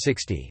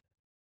 1660.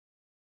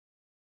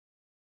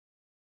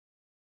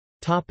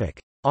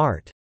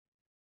 Art.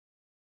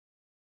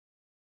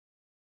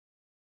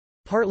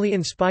 Partly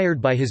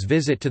inspired by his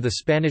visit to the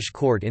Spanish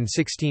court in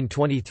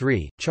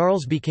 1623,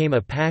 Charles became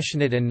a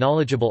passionate and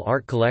knowledgeable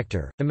art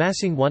collector,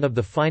 amassing one of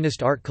the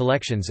finest art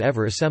collections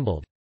ever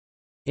assembled.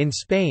 In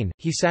Spain,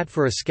 he sat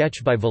for a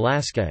sketch by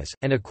Velázquez,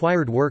 and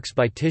acquired works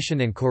by Titian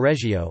and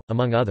Correggio,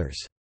 among others.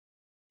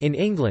 In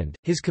England,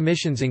 his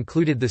commissions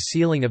included the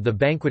ceiling of the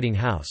Banqueting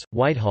House,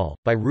 Whitehall,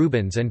 by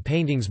Rubens, and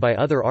paintings by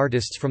other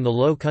artists from the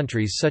Low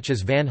Countries such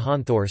as Van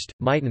Honthorst,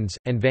 Muytens,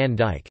 and Van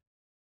Dyck.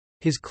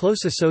 His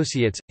close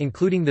associates,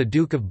 including the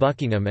Duke of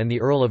Buckingham and the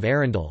Earl of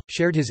Arundel,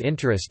 shared his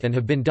interest and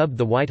have been dubbed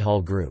the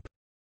Whitehall Group.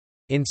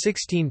 In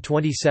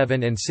 1627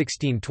 and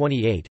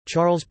 1628,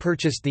 Charles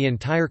purchased the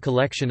entire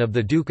collection of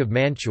the Duke of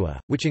Mantua,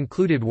 which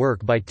included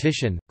work by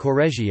Titian,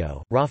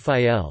 Correggio,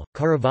 Raphael,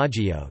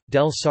 Caravaggio,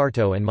 del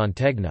Sarto and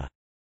Mantegna.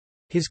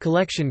 His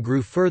collection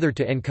grew further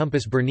to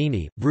encompass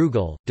Bernini,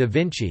 Bruegel, da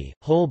Vinci,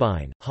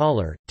 Holbein,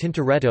 Haller,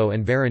 Tintoretto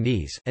and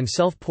Veronese, and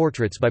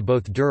self-portraits by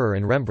both Dürer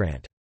and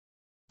Rembrandt.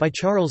 By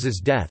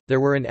Charles's death, there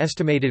were an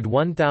estimated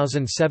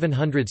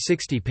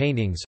 1,760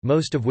 paintings,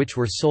 most of which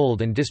were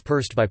sold and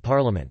dispersed by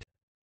Parliament.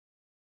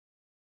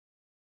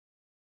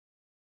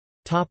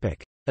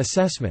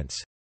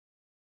 Assessments.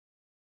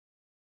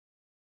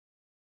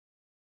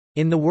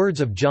 In the words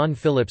of John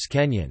Phillips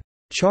Kenyon,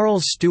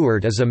 "Charles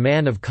Stuart is a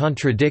man of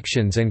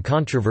contradictions and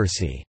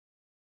controversy."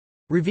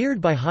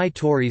 Revered by high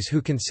Tories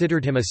who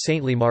considered him a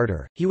saintly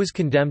martyr, he was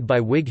condemned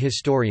by Whig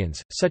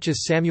historians, such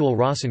as Samuel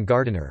Rawson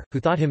Gardiner, who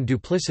thought him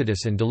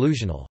duplicitous and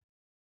delusional.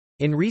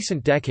 In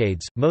recent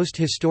decades, most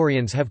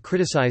historians have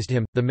criticized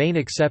him, the main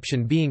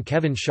exception being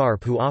Kevin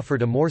Sharp, who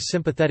offered a more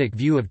sympathetic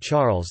view of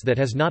Charles that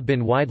has not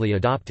been widely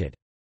adopted.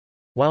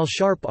 While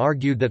Sharp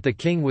argued that the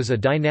king was a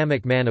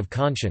dynamic man of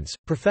conscience,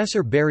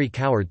 Professor Barry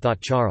Coward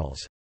thought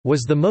Charles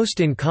was the most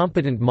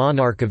incompetent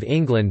monarch of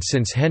England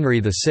since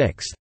Henry VI.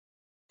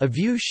 A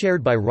view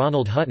shared by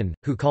Ronald Hutton,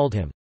 who called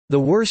him, "the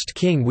worst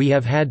king we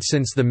have had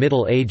since the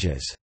Middle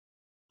Ages."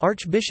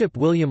 Archbishop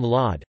William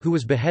Laud, who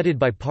was beheaded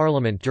by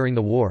Parliament during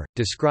the war,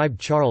 described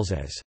Charles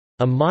as,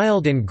 "a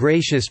mild and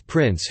gracious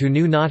prince who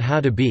knew not how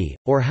to be,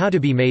 or how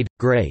to be made,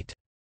 great."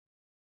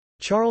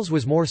 Charles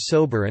was more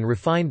sober and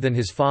refined than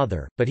his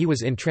father, but he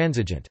was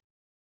intransigent.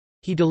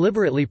 He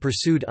deliberately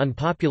pursued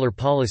unpopular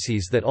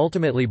policies that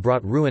ultimately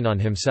brought ruin on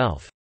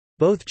himself.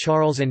 Both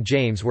Charles and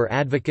James were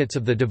advocates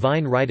of the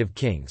divine right of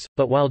kings,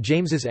 but while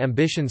James's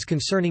ambitions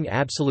concerning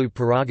absolute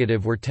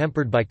prerogative were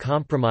tempered by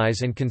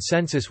compromise and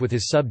consensus with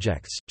his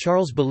subjects,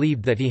 Charles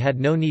believed that he had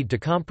no need to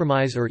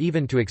compromise or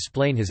even to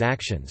explain his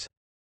actions.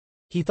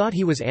 He thought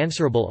he was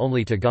answerable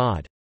only to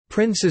God.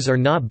 "Princes are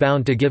not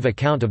bound to give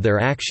account of their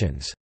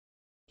actions,"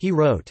 he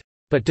wrote,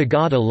 "but to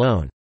God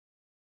alone."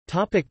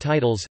 Topic: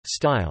 titles,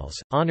 styles,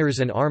 honors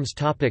and arms.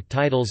 Topic: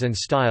 titles and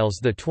styles.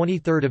 The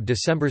 23rd of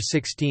December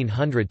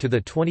 1600 to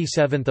the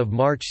 27th of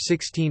March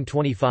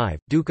 1625,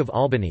 Duke of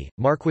Albany,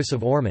 Marquess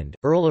of Ormond,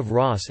 Earl of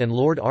Ross and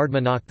Lord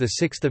Ardmanock. The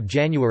 6th of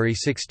January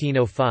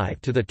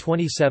 1605 to the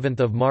 27th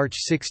of March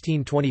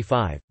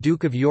 1625,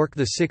 Duke of York.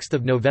 The 6th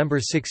of November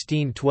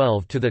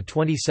 1612 to the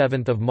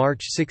 27th of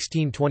March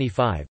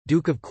 1625,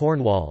 Duke of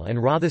Cornwall and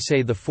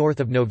Rothesay. The 4th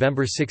of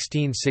November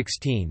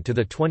 1616 to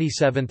the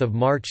 27th of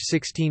March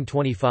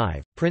 1625.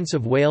 1625, Prince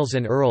of Wales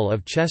and Earl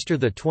of Chester,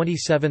 the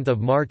 27th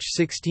of March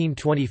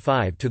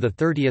 1625 to the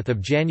 30th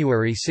of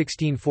January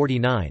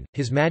 1649.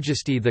 His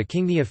Majesty the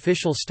King. The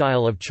official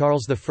style of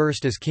Charles I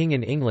as King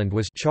in England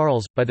was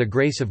Charles, by the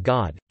grace of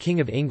God, King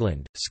of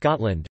England,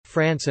 Scotland,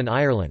 France and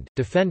Ireland,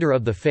 Defender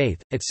of the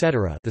Faith,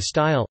 etc. The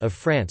style of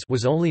France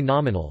was only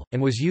nominal,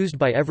 and was used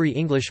by every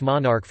English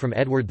monarch from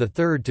Edward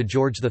III to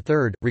George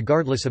III,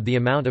 regardless of the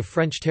amount of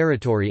French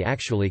territory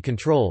actually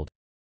controlled.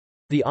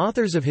 The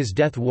authors of his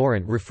death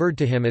warrant referred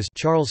to him as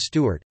Charles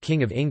Stuart,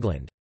 King of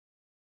England.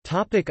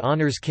 Topic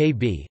honours.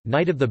 K.B.,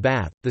 Knight of the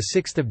Bath, the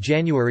 6th of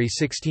January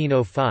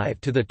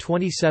 1605 to the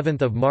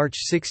 27th of March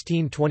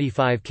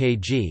 1625.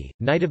 K.G.,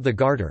 Knight of the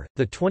Garter,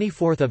 the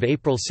 24th of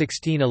April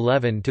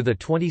 1611 to the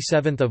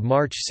 27th of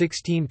March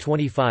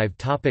 1625.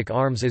 Topic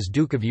arms. As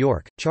Duke of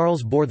York,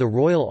 Charles bore the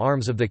royal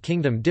arms of the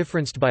kingdom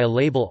differenced by a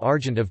label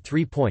argent of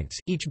 3 points,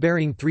 each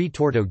bearing 3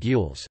 torto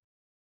gules.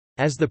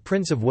 As the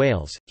Prince of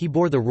Wales, he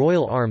bore the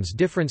royal arms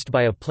differenced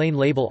by a plain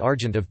label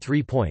argent of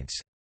 3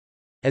 points.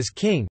 As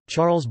king,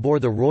 Charles bore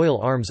the royal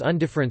arms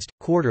undifferenced,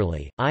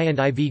 quarterly, I and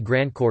IV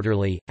grand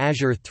quarterly,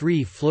 azure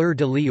 3 fleur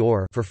de lis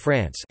or for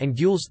France and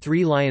gules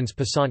 3 lions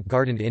passant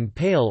gardant in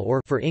pale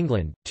or for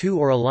England, 2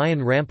 or a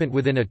lion rampant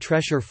within a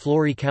tressure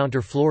flory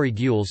counter flory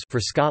gules for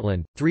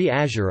Scotland, 3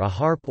 azure a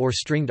harp or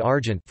stringed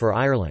argent for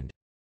Ireland.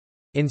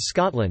 In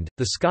Scotland,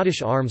 the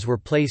Scottish arms were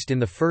placed in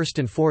the first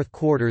and fourth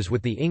quarters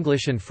with the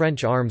English and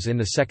French arms in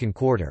the second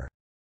quarter.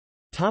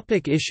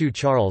 Topic issue.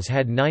 Charles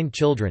had 9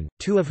 children,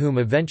 2 of whom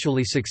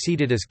eventually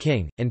succeeded as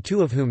king, and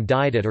 2 of whom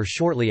died at or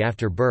shortly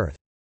after birth.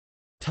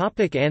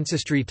 Topic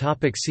ancestry.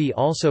 Topic see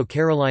also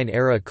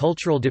Caroline-era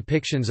cultural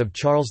depictions of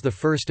Charles I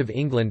of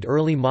England.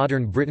 Early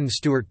modern Britain.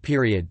 Stuart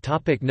period.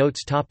 Topic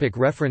notes. Topic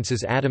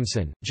references.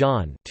 Adamson,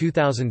 John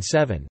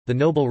 2007, The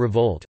Noble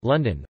Revolt,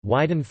 London,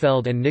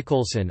 Weidenfeld and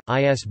Nicholson,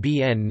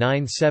 ISBN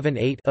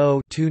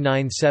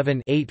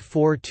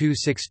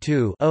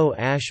 978-0-297-84262-0.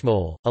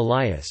 Ashmole,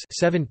 Elias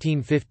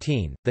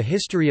 1715, The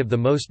History of the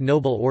Most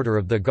Noble Order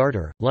of the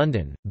Garter,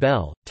 London,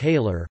 Bell,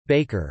 Taylor,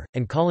 Baker,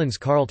 and Collins.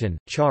 Carleton,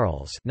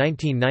 Charles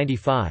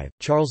 1995.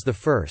 Charles I,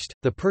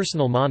 The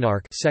Personal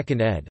Monarch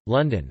 2nd ed.,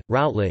 London,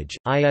 Routledge,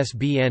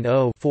 ISBN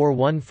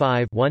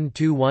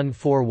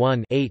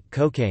 0-415-12141-8.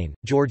 Cockayne,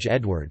 George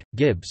Edward,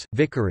 Gibbs,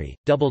 Vickery,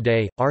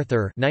 Doubleday,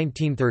 Arthur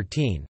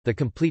 1913, The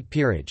Complete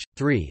Peerage,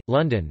 3,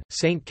 London,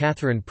 St.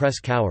 Catherine Press.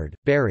 Coward,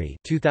 Barry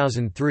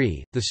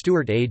 2003, The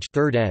Stuart Age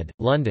 3rd ed.,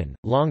 London,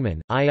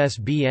 Longman,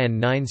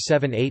 ISBN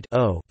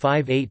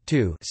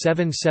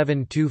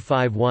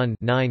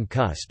 978-0-582-77251-9.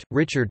 Cust,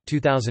 Richard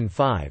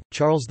 2005,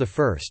 Charles I,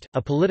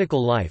 A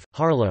Political Life,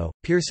 Harlow,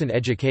 Pearson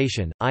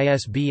Education,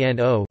 ISBN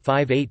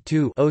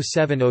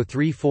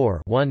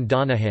 0-582-07034-1.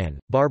 Donahan,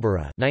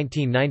 Barbara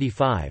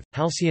 1995,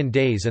 Halcyon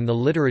Days and the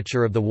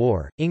Literature of the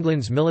War,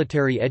 England's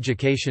Military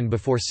Education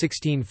Before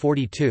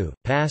 1642,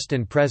 Past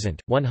and Present,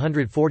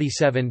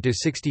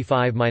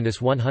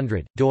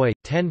 147–65–100, doi,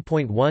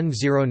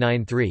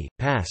 10.1093,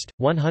 past,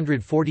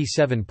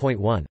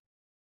 147.1.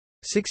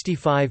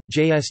 65,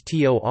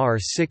 JSTOR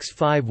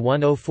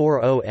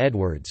 651040.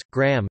 Edwards,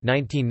 Graham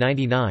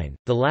 1999,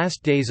 The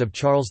Last Days of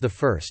Charles I,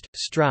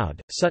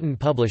 Stroud, Sutton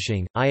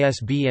Publishing,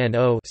 ISBN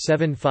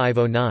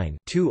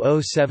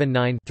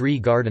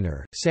 0-7509-2079-3.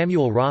 Gardiner,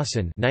 Samuel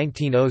Rawson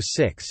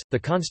 1906, The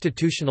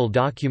Constitutional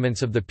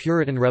Documents of the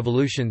Puritan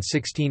Revolution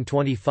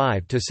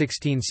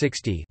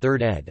 1625–1660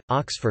 3rd ed.,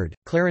 Oxford,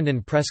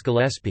 Clarendon Press.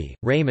 Gillespie,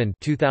 Raymond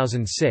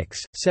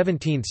 2006,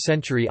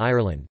 17th-Century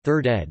Ireland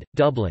 3rd ed.,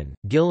 Dublin,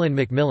 Gill and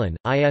Macmillan,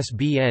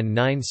 ISBN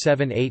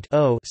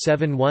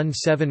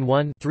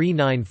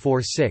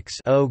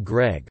 978-0-7171-3946-0.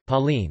 Gregg,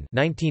 Pauline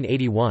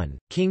 1981,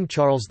 King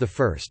Charles I,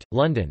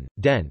 London,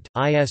 Dent,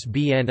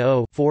 ISBN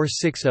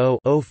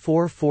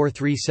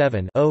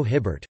 0-460-04437-0.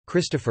 Hibbert,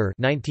 Christopher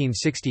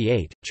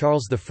 1968,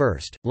 Charles I,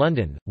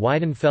 London,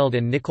 Weidenfeld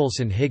and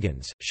Nicholson.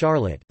 Higgins,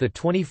 Charlotte the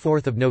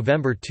 24th of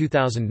November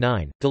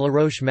 2009, De La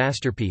Roche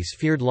Masterpiece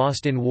Feared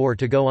Lost in War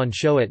to go on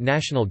show at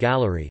National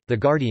Gallery, The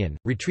Guardian,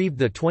 retrieved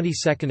the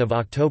 22nd of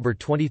October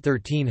 2013.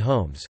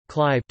 Holmes,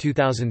 Clive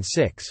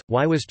 2006,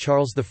 Why Was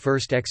Charles I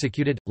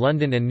Executed?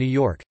 London and New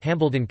York,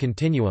 Hambledon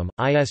Continuum,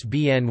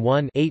 ISBN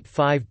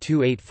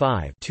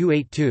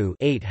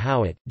 1-85285-282-8.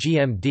 Howitt,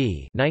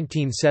 GMD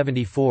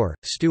 1974,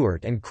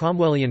 Stuart and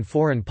Cromwellian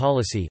Foreign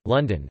Policy,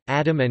 London,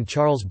 Adam and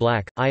Charles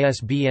Black,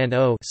 ISBN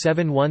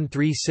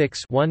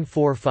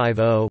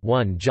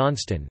 0-7136-1450-1.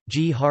 Johnston,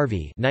 G.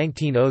 Harvey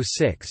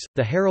 1906,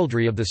 The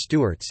Heraldry of the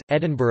Stuarts,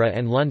 Edinburgh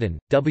and London,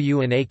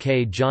 W. and A.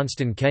 K.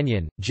 Johnston.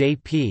 Kenyon, J.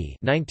 P.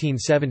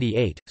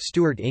 1978,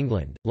 Stuart,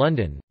 England,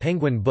 London,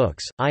 Penguin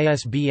Books,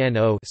 ISBN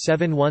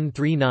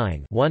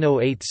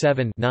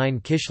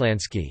 0-7139-1087-9.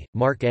 Kishlansky,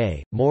 Mark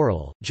A.,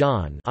 Morrill,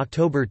 John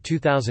October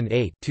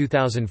 2008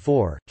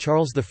 2004,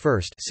 Charles I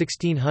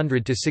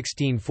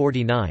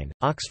 1600–1649,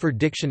 Oxford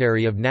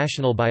Dictionary of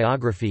National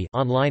Biography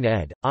online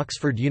ed.,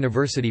 Oxford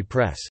University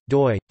Press,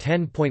 doi,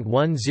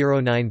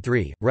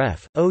 10.1093,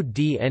 ref,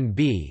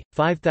 ODNB,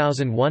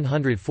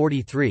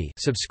 5143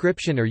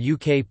 subscription or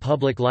UK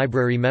Public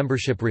Library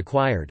membership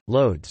required. Inspired,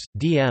 Lodes,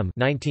 D.M.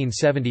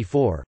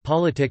 1974,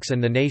 Politics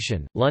and the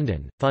Nation,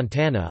 London,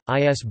 Fontana,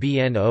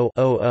 ISBN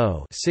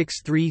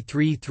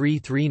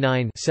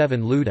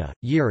 0-00-633339-7 Luda,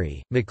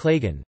 Yuri,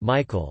 McLagan,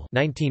 Michael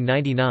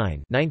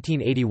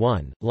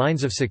 1999-1981,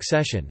 Lines of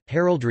Succession,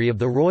 Heraldry of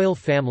the Royal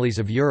Families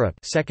of Europe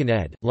 2nd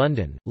ed.,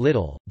 London,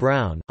 Little,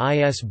 Brown,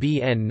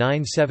 ISBN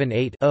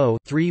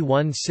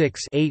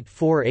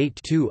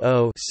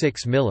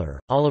 978-0-316-84820-6 Miller,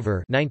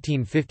 Oliver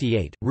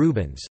 1958,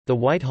 Rubens, The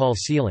Whitehall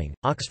Ceiling,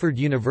 Oxford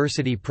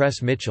University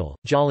Press Mitchell,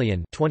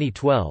 Jolyon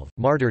 2012,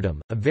 Martyrdom,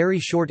 A Very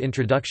Short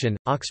Introduction,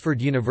 Oxford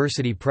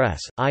University Press,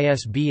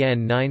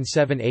 ISBN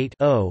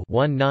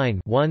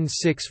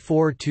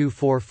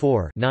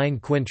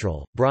 978-0-19-164244-9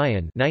 Quintrell,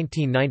 Brian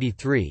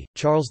 1993,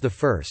 Charles I,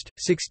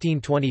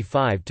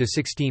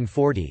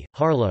 1625–1640,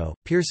 Harlow,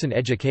 Pearson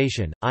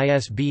Education,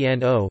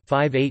 ISBN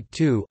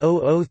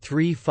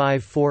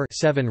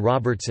 0-582-00354-7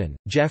 Robertson,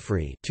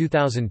 Geoffrey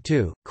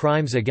 2002,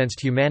 Crimes Against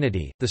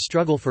Humanity, The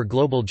Struggle for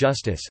Global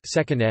Justice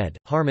 2nd ed.,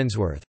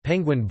 Harmonsworth,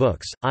 Penguin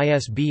Books,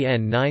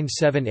 ISBN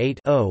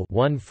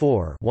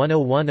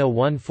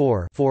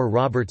 978-0-14-101014-4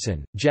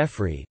 Robertson,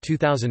 Geoffrey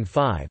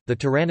 2005, The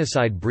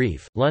Tyrannicide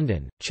Brief,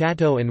 London,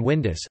 Chatto and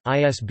Windus,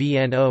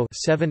 ISBN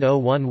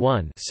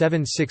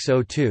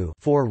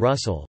 0-7011-7602-4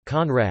 Russell,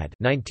 Conrad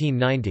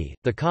 1990,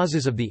 The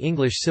Causes of the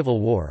English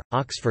Civil War,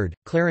 Oxford,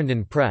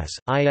 Clarendon Press,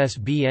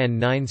 ISBN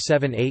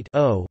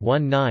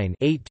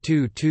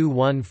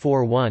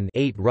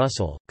 978-0-19-822141-8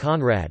 Russell,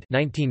 Conrad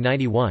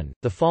 1991,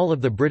 The Fall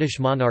of the British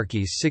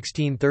Monarchies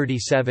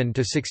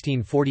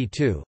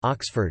 1637–1642,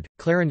 Oxford,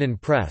 Clarendon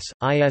Press,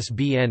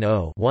 ISBN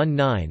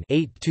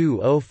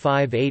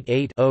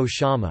 0-19-820588-0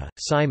 Sharma,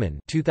 Simon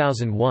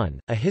 2001,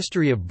 A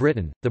History of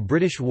Britain, The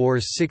British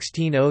Wars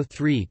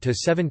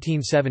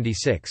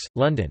 1603–1776,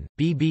 London,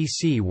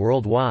 BBC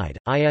Worldwide,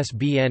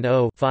 ISBN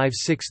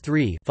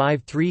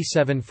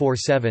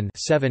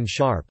 0-563-53747-7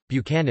 Sharp,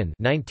 Buchanan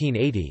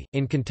 1980,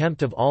 In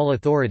Contempt of All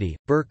Authority,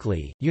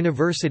 Berkeley,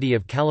 University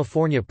of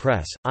California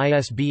Press,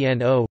 ISBN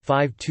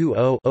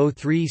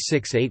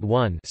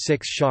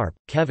 0-520-03681-6 Sharp,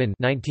 Kevin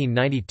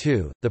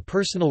 1992, The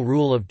Personal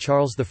Rule of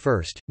Charles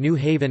I, New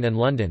Haven and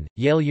London,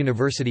 Yale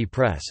University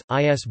Press,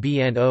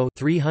 ISBN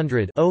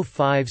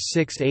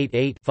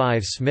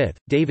 0-300-05688-5 Smith,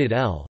 David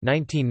L.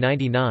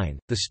 1999,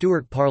 The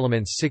Stuart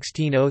Parliaments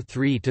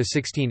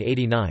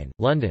 1603–1689,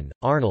 London,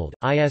 Arnold,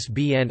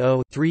 ISBN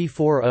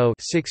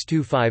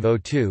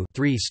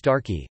 0-340-62502-3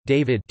 Starkey,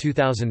 David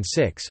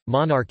 2006,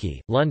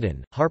 Monarchy,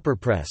 London, Harper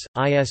Press,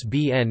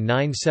 ISBN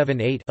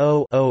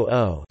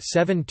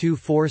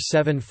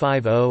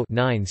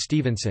 978-0-00-724750-9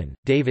 Stevenson,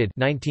 David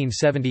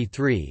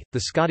 1973, The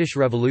Scottish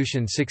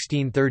Revolution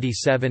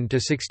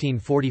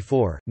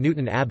 1637–1644,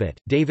 Newton Abbott,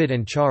 David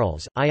and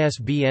Charles,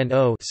 ISBN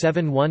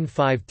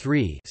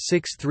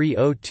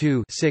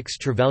 0-7153-6302-6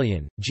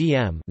 Trevelyan, G.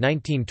 M.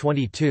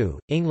 1922,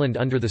 England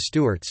under the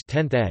Stuarts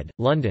 10th ed.,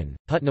 London,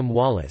 Putnam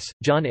Wallace,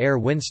 John Eyre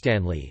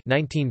Winstanley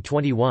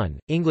 1921,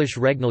 English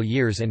Regnal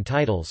Years and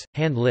Titles,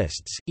 Hand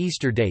Lists,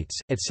 Easter Dates,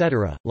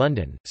 etc.,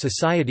 London,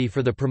 Society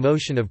for the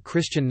Promotion of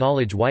Christian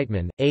Knowledge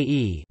Whiteman,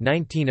 A.E.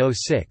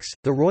 1906,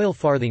 The Royal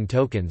Farthing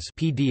Tokens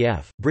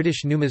PDF,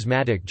 British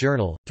Numismatic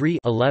Journal, 3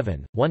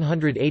 11,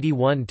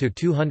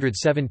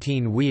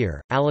 181–217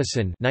 Weir,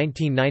 Alison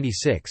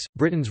 1996,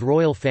 Britain's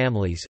Royal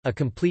Families, A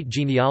Complete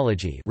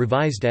Genealogy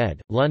Revised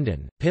ed.,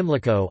 London,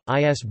 Pimlico,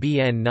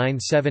 ISBN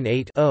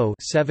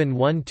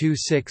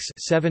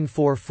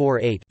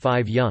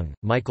 978-0-7126-7448-5 Young,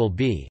 Michael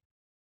B.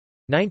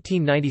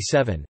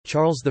 1997,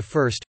 Charles I,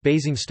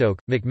 Basingstoke,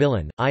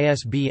 Macmillan,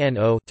 ISBN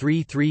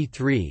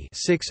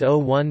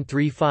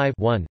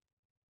 0-333-60135-1.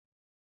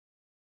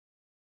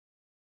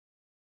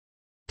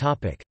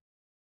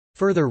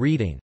 Further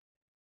reading.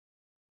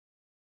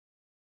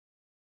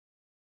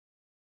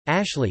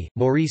 Ashley,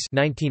 Maurice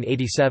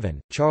 1987,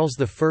 Charles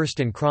I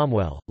and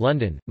Cromwell,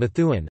 London,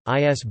 Methuen,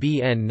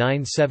 ISBN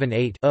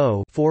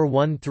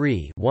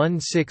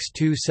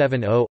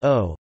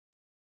 978-0-413-16270-0.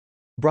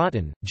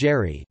 Broughton,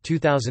 Jerry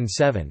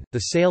 2007, The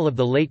Sale of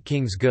the Late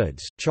King's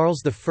Goods,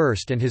 Charles I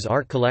and His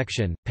Art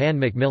Collection, Pan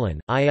Macmillan,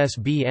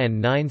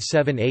 ISBN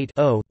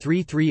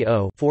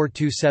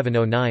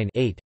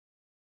 978-0-330-42709-8.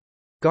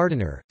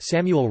 Gardiner,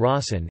 Samuel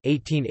Rawson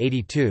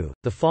 1882,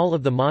 The Fall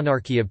of the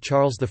Monarchy of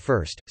Charles I,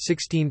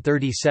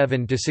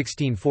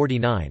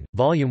 1637–1649,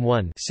 Volume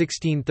 1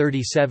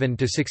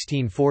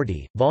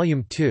 1637–1640,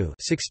 Volume 2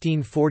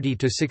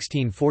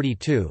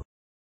 1640–1642.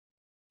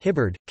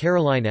 Hibbard,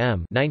 Caroline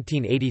M.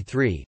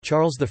 1983,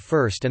 Charles I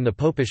and the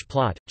Popish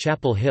Plot,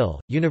 Chapel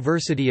Hill,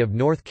 University of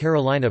North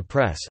Carolina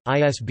Press,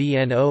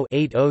 ISBN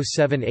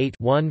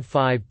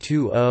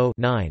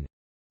 0-8078-1520-9.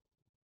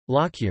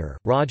 Lockyer,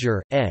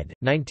 Roger, ed.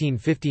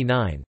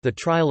 1959, The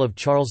Trial of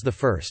Charles I,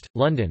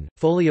 London,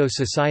 Folio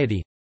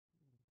Society.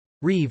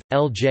 Reeve,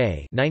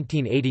 L.J.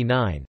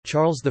 1989,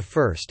 Charles I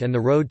and the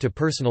Road to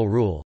Personal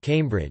Rule,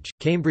 Cambridge,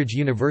 Cambridge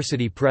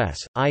University Press,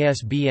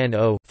 ISBN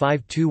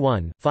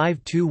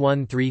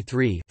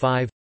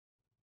 0-521-52133-5.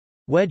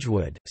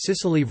 Wedgwood,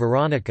 Cicely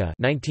Veronica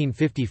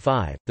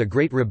 1955, The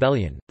Great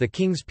Rebellion, The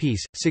King's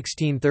Peace,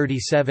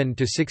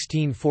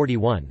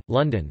 1637–1641,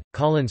 London,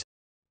 Collins.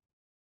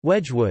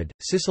 Wedgwood,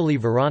 Cicely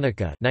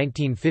Veronica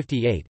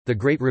 1958, The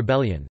Great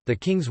Rebellion, The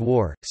King's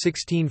War,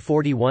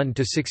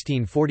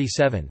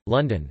 1641–1647,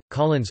 London,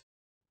 Collins.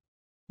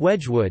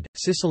 Wedgwood,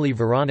 Cicely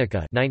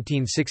Veronica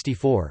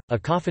 1964, A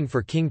Coffin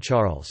for King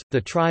Charles,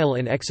 The Trial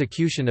and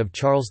Execution of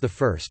Charles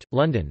I,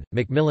 London,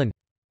 Macmillan.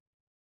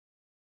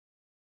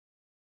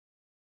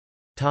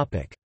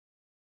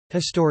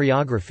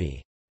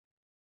 Historiography.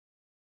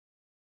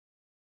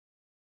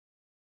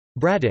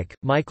 Braddock,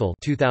 Michael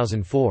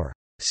 2004.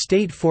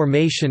 State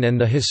Formation and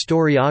the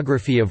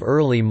Historiography of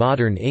Early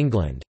Modern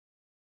England.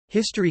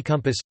 History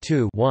Compass,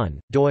 2 1,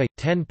 doi,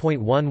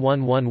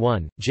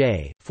 10.1111,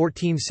 j,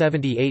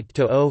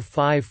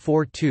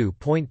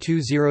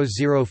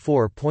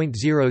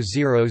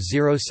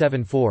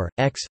 1478–0542.2004.00074,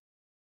 x.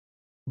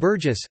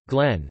 Burgess,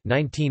 Glenn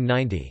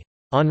 1990.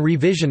 On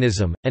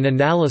Revisionism, An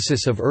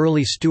Analysis of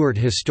Early Stuart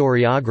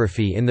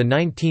Historiography in the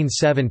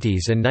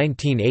 1970s and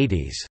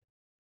 1980s.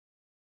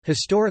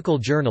 Historical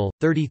Journal,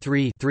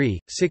 33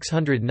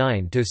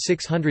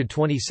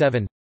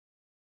 609–627.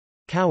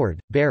 Coward,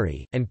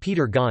 Barry, and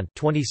Peter Gaunt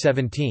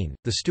 2017,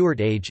 The Stuart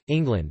Age,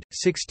 England,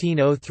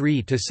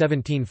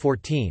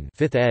 1603–1714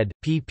 5th ed.,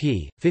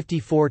 pp.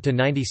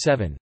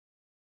 54–97.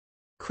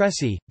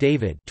 Cressy,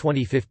 David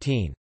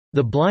 2015.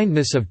 The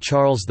Blindness of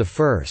Charles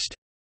I.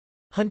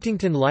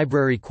 Huntington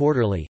Library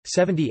Quarterly,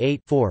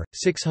 78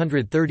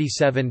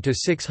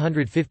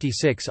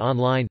 637–656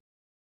 online.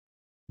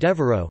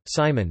 Devereux,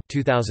 Simon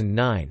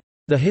 2009.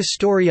 The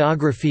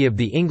Historiography of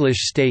the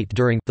English State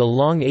During the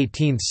Long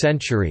 18th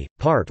Century,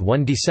 Part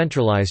 1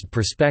 Decentralized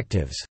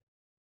Perspectives.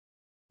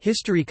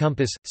 History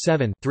Compass,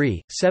 7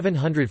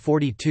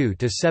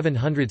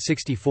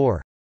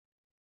 742–764.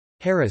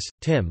 Harris,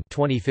 Tim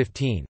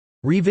 2015.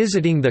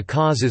 Revisiting the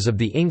Causes of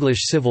the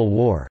English Civil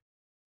War.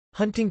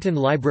 Huntington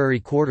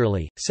Library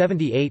Quarterly,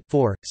 78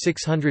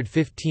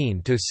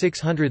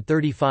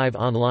 615–635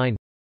 online.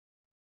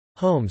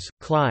 Holmes,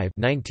 Clive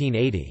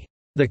 1980.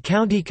 The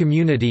County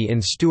Community in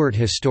Stuart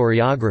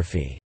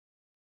Historiography.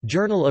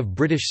 Journal of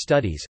British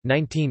Studies,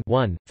 19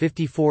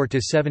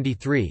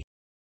 54–73.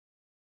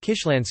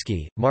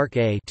 Kishlansky, Mark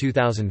A.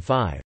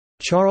 2005.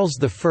 Charles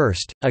I,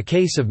 A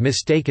Case of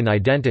Mistaken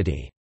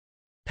Identity.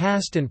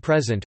 Past and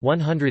Present,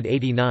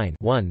 189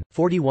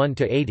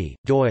 41–80,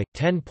 doi,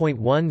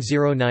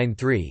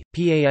 10.1093,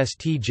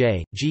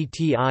 PASTJ,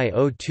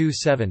 GTI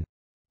 027.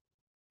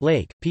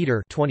 Lake,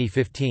 Peter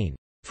 2015.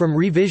 From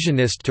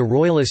Revisionist to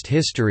Royalist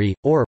History,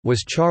 or,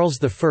 Was Charles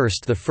I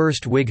the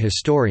First Whig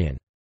Historian?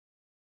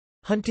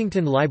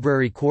 Huntington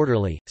Library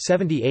Quarterly,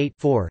 78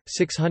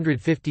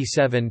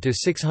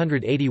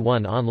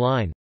 657–681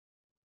 online.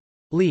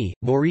 Lee,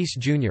 Maurice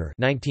Jr.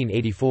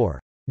 1984.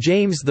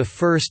 James I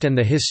and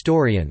the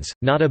Historians,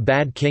 Not a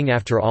Bad King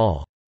After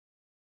All.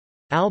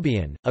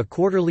 Albion, a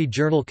quarterly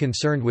journal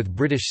concerned with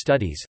British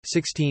studies,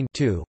 16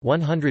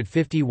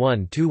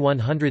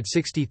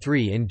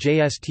 151–163 in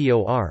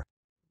JSTOR.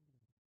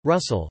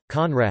 Russell,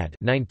 Conrad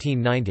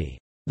 1990.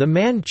 The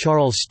Man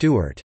Charles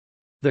Stuart.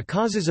 The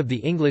Causes of the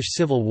English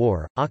Civil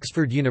War,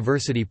 Oxford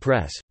University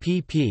Press,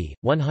 pp.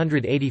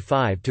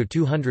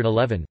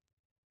 185–211.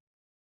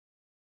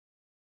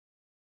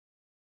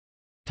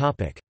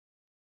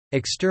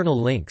 External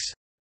links.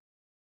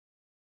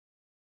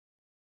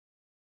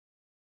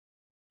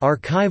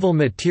 Archival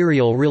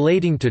material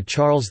relating to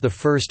Charles I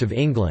of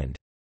England.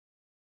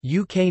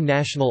 UK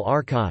National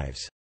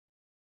Archives.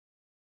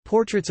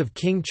 Portraits of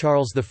King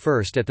Charles I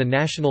at the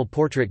National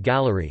Portrait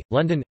Gallery,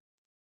 London.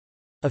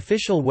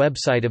 Official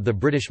website of the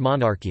British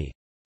monarchy.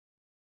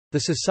 The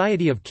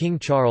Society of King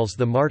Charles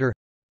the Martyr.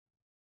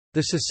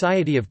 The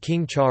Society of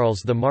King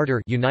Charles the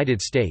Martyr,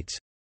 United States.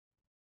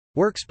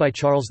 Works by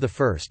Charles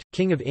I,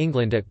 King of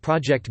England at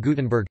Project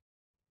Gutenberg.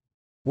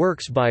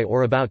 Works by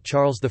or about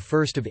Charles I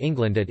of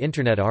England at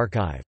Internet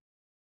Archive.